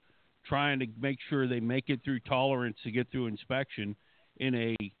everybody's trying to make sure they make it through tolerance to get through inspection in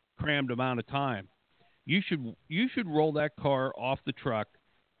a crammed amount of time. You should roll that car off the truck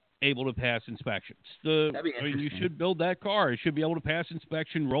able to pass inspection. You should build that car. It should be able to pass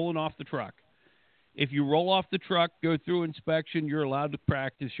inspection rolling off the truck. If you roll off the truck, go through inspection, you're allowed to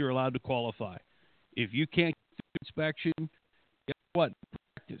practice, you're allowed to qualify. If you can't get through inspection, guess what?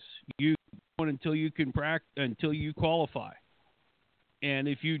 Practice. You until you can until you qualify. And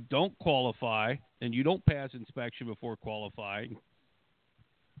if you don't qualify and you don't pass inspection before qualifying,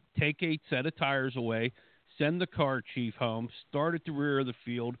 take a set of tires away, send the car chief home, start at the rear of the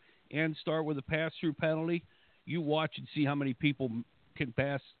field, and start with a pass-through penalty. You watch and see how many people can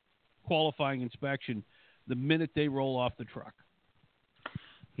pass qualifying inspection the minute they roll off the truck.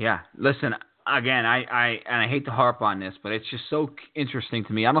 Yeah, listen, again, I hate to harp on this, but it's just so interesting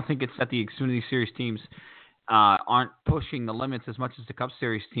to me. I don't think it's that the Xfinity Series teams aren't pushing the limits as much as the Cup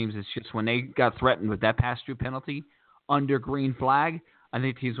Series teams. It's just when they got threatened with that pass-through penalty under green flag, I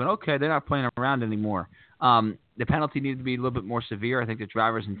think teams went, okay, they're not playing around anymore. The penalty needed to be a little bit more severe. I think the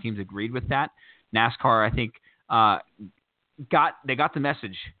drivers and teams agreed with that. NASCAR, I think, got the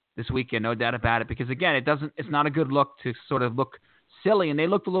message this weekend, no doubt about it, because again, it's not a good look to sort of look silly, and they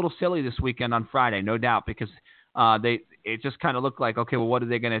looked a little silly this weekend on Friday, no doubt, because it just kind of looked like, okay, well, what are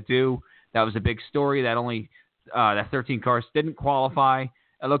they going to do? That was a big story that only that 13 cars didn't qualify.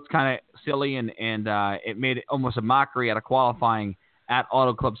 It looked kind of silly, and it made it almost a mockery out of qualifying at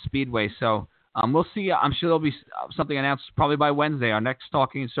Auto Club Speedway. So we'll see. I'm sure there'll be something announced probably by Wednesday, our next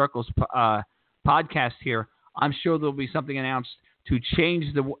Talking in Circles podcast here. I'm sure there'll be something announced to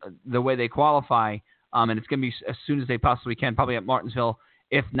change the way they qualify, and it's going to be as soon as they possibly can, probably at Martinsville,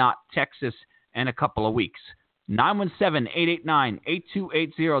 if not Texas, in a couple of weeks.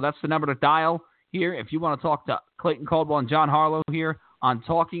 917-889-8280. That's the number to dial here. If you want to talk to Clayton Caldwell and John Harlow here on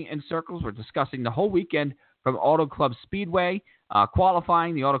Talking in Circles, we're discussing the whole weekend from Auto Club Speedway,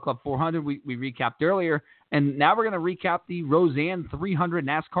 qualifying, the Auto Club 400 we recapped earlier, and now we're going to recap the Roseanne 300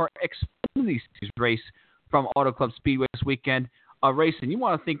 NASCAR XFINITY Series race from Auto Club Speedway this weekend. A race, and you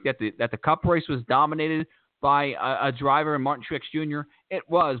want to think that the Cup race was dominated by a driver, Martin Truex Jr. It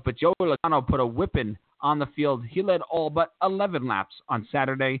was, but Joey Logano put a whipping on the field. He led all but 11 laps on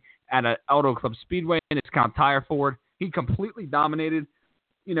Saturday at an Auto Club Speedway in Discount Tire Ford. He completely dominated.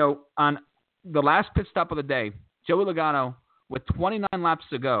 On the last pit stop of the day, Joey Logano, with 29 laps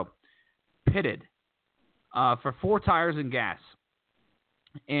to go, pitted for 4 tires and gas.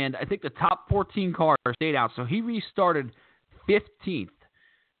 And I think the top 14 cars stayed out. So he restarted 15th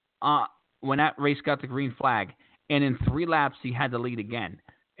when that race got the green flag. And in 3 laps, he had to lead again.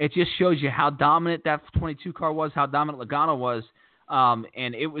 It just shows you how dominant that 22 car was, how dominant Logano was.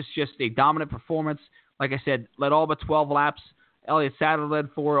 And it was just a dominant performance. Like I said, led all but 12 laps. Elliott Sadler led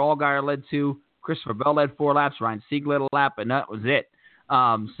 4. Allgaier led 2. Christopher Bell led 4 laps. Ryan Sieg led a lap, and that was it.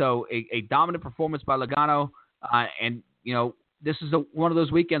 So a dominant performance by Logano. And, this is one of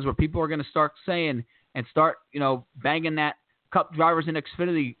those weekends where people are going to start saying and start, banging that Cup drivers in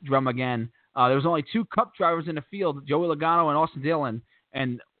Xfinity drum again. There was only 2 Cup drivers in the field, Joey Logano and Austin Dillon,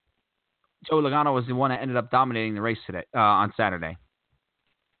 and Joey Logano was the one that ended up dominating the race today on Saturday.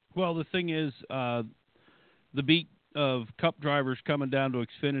 Well, the thing is, the beat of Cup drivers coming down to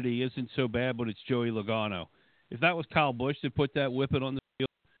Xfinity isn't so bad, but it's Joey Logano. If that was Kyle Busch that put that whipping on the field,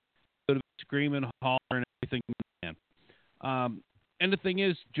 would have been screaming, hollering, and everything. And the thing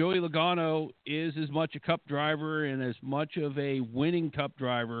is, Joey Logano is as much a Cup driver and as much of a winning Cup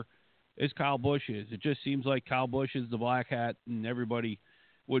driver as Kyle Busch is. It just seems like Kyle Busch is the black hat, and everybody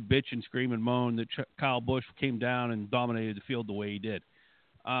would bitch and scream and moan that Kyle Busch came down and dominated the field the way he did.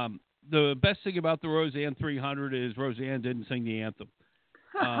 The best thing about the Roseanne 300 is Roseanne didn't sing the anthem.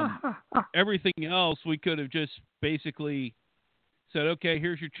 Everything else, we could have just basically said, okay,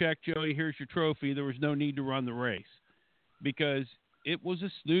 here's your check, Joey, here's your trophy. There was no need to run the race because it was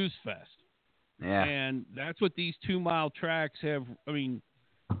a snooze fest. Yeah. And that's what these 2-mile tracks have. I mean,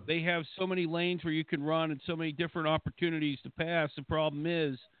 they have so many lanes where you can run and so many different opportunities to pass. The problem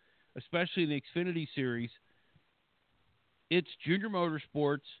is, especially in the Xfinity Series, it's Junior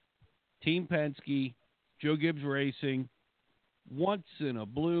Motorsports, Team Penske, Joe Gibbs Racing. Once in a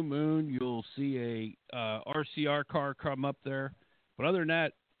blue moon, you'll see a RCR car come up there. But other than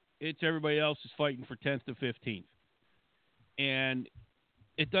that, it's everybody else is fighting for 10th to 15th. And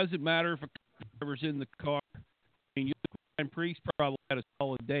it doesn't matter if a driver's in the car. I mean, Ryan Preece probably had a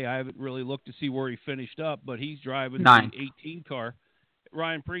solid day. I haven't really looked to see where he finished up, but he's driving the 18 car.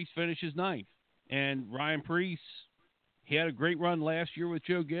 Ryan Preece finishes 9th. And Ryan Preece, he had a great run last year with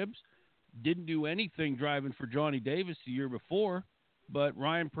Joe Gibbs. Didn't do anything driving for Johnny Davis the year before, but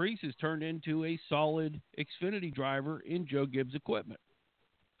Ryan Preece has turned into a solid Xfinity driver in Joe Gibbs equipment.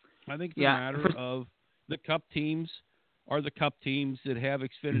 I think it's a matter of the Cup teams are the Cup teams that have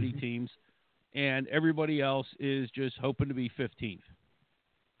Xfinity teams, and everybody else is just hoping to be 15th.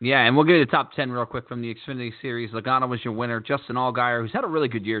 Yeah, and we'll give you the top 10 real quick from the Xfinity Series. Logano was your winner. Justin Allgaier, who's had a really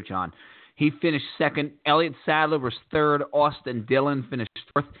good year, John. He finished second. Elliott Sadler was third. Austin Dillon finished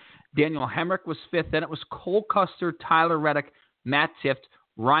fourth. Daniel Hemrick was fifth. Then it was Cole Custer, Tyler Reddick, Matt Tifft,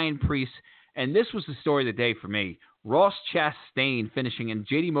 Ryan Preece. And this was the story of the day for me. Ross Chastain finishing in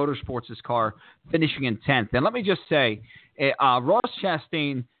JD Motorsports' car, finishing in 10th. And let me just say, Ross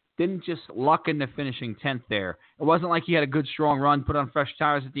Chastain didn't just luck into finishing 10th there. It wasn't like he had a good, strong run, put on fresh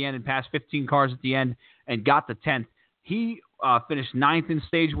tires at the end, and passed 15 cars at the end and got the 10th. He finished 9th in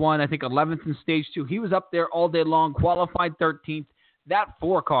Stage 1, I think 11th in Stage 2. He was up there all day long, qualified 13th. That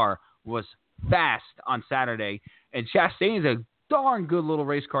 4-car was fast on Saturday. And Chastain is a darn good little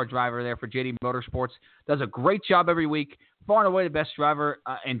race car driver there for JD Motorsports. Does a great job every week. Far and away the best driver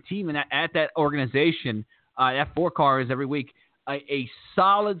and team at that organization. That 4-car is every week. A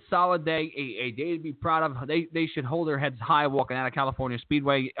solid day, a day to be proud of. They should hold their heads high walking out of California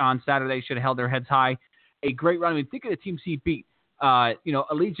Speedway on Saturday. Should have held their heads high. A great run. I mean, think of the Team C beat. A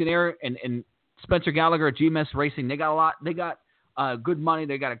Legionnaire and Spencer Gallagher at GMS Racing. They got a lot. They got good money.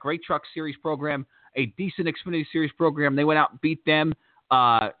 They got a great truck series program, a decent Xfinity Series program. They went out and beat them.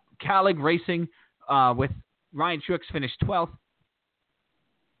 Calig Racing with Ryan Truex finished 12th.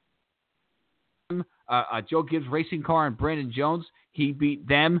 Joe Gibbs Racing Car and Brandon Jones, he beat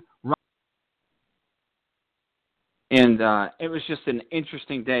them. And it was just an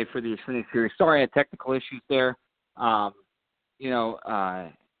interesting day for the Xfinity Series. Sorry, I had technical issues there. But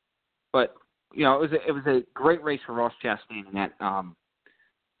it was a great race for Ross Chastain and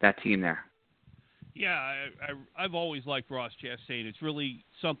that team there. Yeah, I've always liked Ross Chastain. It's really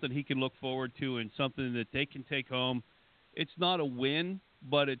something he can look forward to and something that they can take home. It's not a win,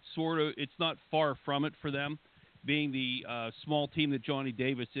 but it's not far from it for them, being the small team that Johnny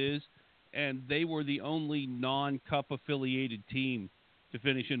Davis is, and they were the only non-Cup affiliated team to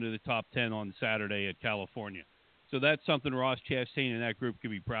finish into the top 10 on Saturday at California. So that's something Ross Chastain and that group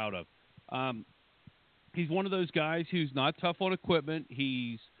can be proud of. He's one of those guys who's not tough on equipment.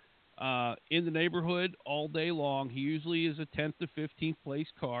 He's in the neighborhood all day long. He usually is a 10th to 15th place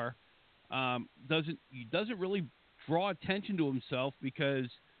car. He doesn't really draw attention to himself because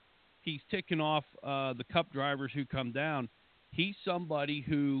he's ticking off the Cup drivers who come down. He's somebody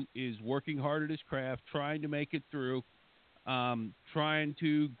who is working hard at his craft, trying to make it through, trying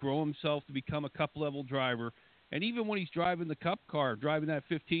to grow himself to become a Cup-level driver. And even when he's driving the Cup car, driving that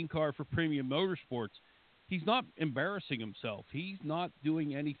 15 car for Premium Motorsports, he's not embarrassing himself. He's not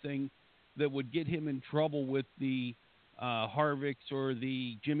doing anything that would get him in trouble with the Harvicks or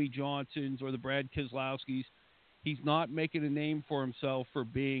the Jimmy Johnsons or the Brad Keselowskis. He's not making a name for himself for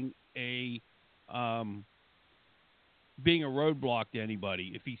being a roadblock to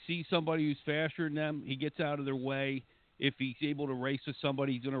anybody. If he sees somebody who's faster than them, he gets out of their way. If he's able to race with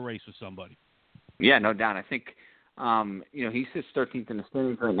somebody, he's going to race with somebody. Yeah, no doubt. I think, he sits 13th in the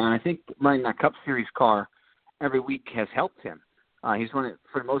standings right now. And I think running that Cup Series car every week has helped him. He's run it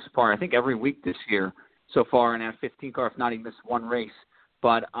for the most part, I think, every week this year so far in that 15 car. If not, he missed one race.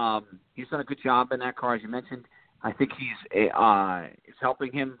 But he's done a good job in that car, as you mentioned. I think it's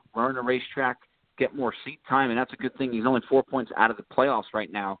helping him learn the racetrack, get more seat time, and that's a good thing. He's only 4 points out of the playoffs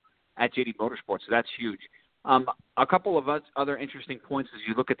right now at JD Motorsports, so that's huge. A couple of other interesting points as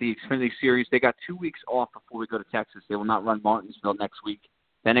you look at the Xfinity Series. They got 2 weeks off before we go to Texas. They will not run Martinsville next week.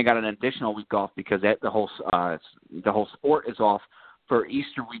 Then they got an additional week off because the whole sport is off for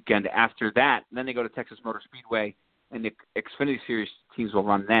Easter weekend. After that, then they go to Texas Motor Speedway, and the Xfinity Series teams will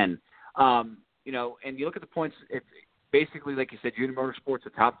run then. And you look at the points. It's basically, like you said, Junior Motorsports, the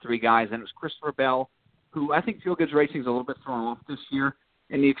top 3 guys, and it was Christopher Bell, who I think Feel Good's Racing is a little bit thrown off this year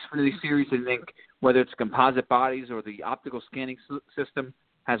in the Xfinity Series. I think whether it's composite bodies or the optical scanning system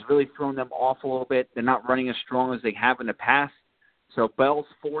has really thrown them off a little bit. They're not running as strong as they have in the past. So Bell's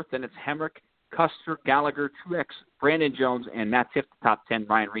 4th, then it's Hemrick, Custer, Gallagher, Truex, Brandon Jones, and Matt Tiff, the top 10.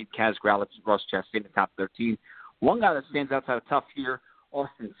 Ryan Reed, Kaz Gralitz, Ross Chastain, the top 13. One guy that stands outside a tough year,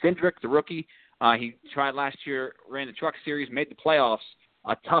 Austin Cindric, the rookie. He tried last year, ran the Truck Series, made the playoffs.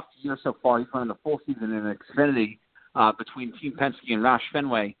 A tough year so far. He's running the full season in Xfinity between Team Penske and Roush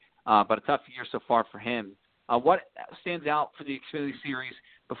Fenway, but a tough year so far for him. What stands out for the Xfinity Series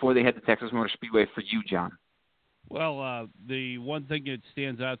before they head to Texas Motor Speedway for you, John? Well, the one thing that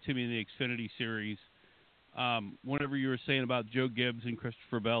stands out to me in the Xfinity Series, whenever you were saying about Joe Gibbs and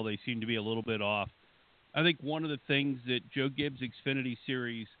Christopher Bell, they seem to be a little bit off. I think one of the things that Joe Gibbs' Xfinity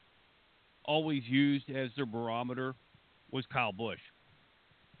Series always used as their barometer was Kyle Busch.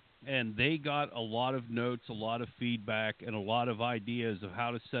 And they got a lot of notes, a lot of feedback, and a lot of ideas of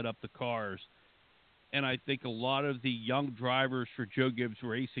how to set up the cars. And I think a lot of the young drivers for Joe Gibbs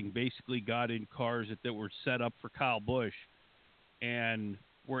Racing basically got in cars that were set up for Kyle Busch and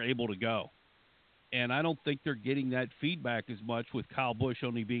were able to go. And I don't think they're getting that feedback as much with Kyle Busch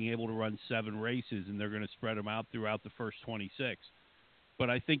only being able to run 7 races, and they're going to spread them out throughout the first 26. But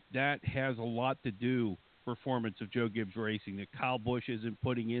I think that has a lot to do performance of Joe Gibbs Racing, that Kyle Busch isn't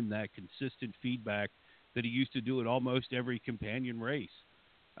putting in that consistent feedback that he used to do at almost every companion race.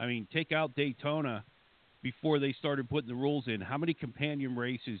 I mean, take out Daytona before they started putting the rules in. How many companion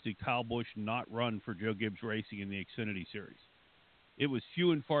races did Kyle Busch not run for Joe Gibbs Racing in the Xfinity Series? It was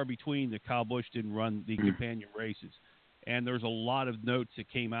few and far between that Kyle Busch didn't run the companion races. And there's a lot of notes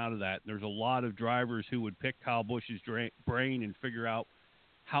that came out of that. There's a lot of drivers who would pick Kyle Busch's brain and figure out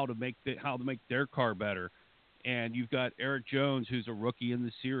how to make their car better. And you've got Eric Jones, who's a rookie in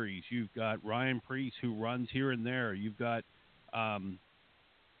the series. You've got Ryan Preece, who runs here and there. You've got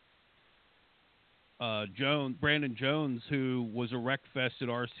Brandon Jones, who was a wreckfest at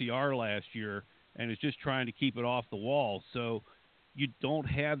RCR last year and is just trying to keep it off the wall. So you don't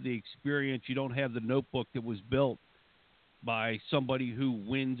have the experience, you don't have the notebook that was built by somebody who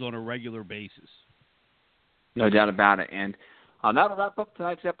wins on a regular basis. No doubt about it. And that'll wrap up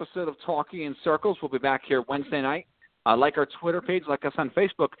tonight's episode of Talking in Circles. We'll be back here Wednesday night. Like our Twitter page, like us on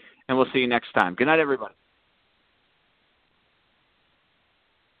Facebook, and we'll see you next time. Good night, everybody.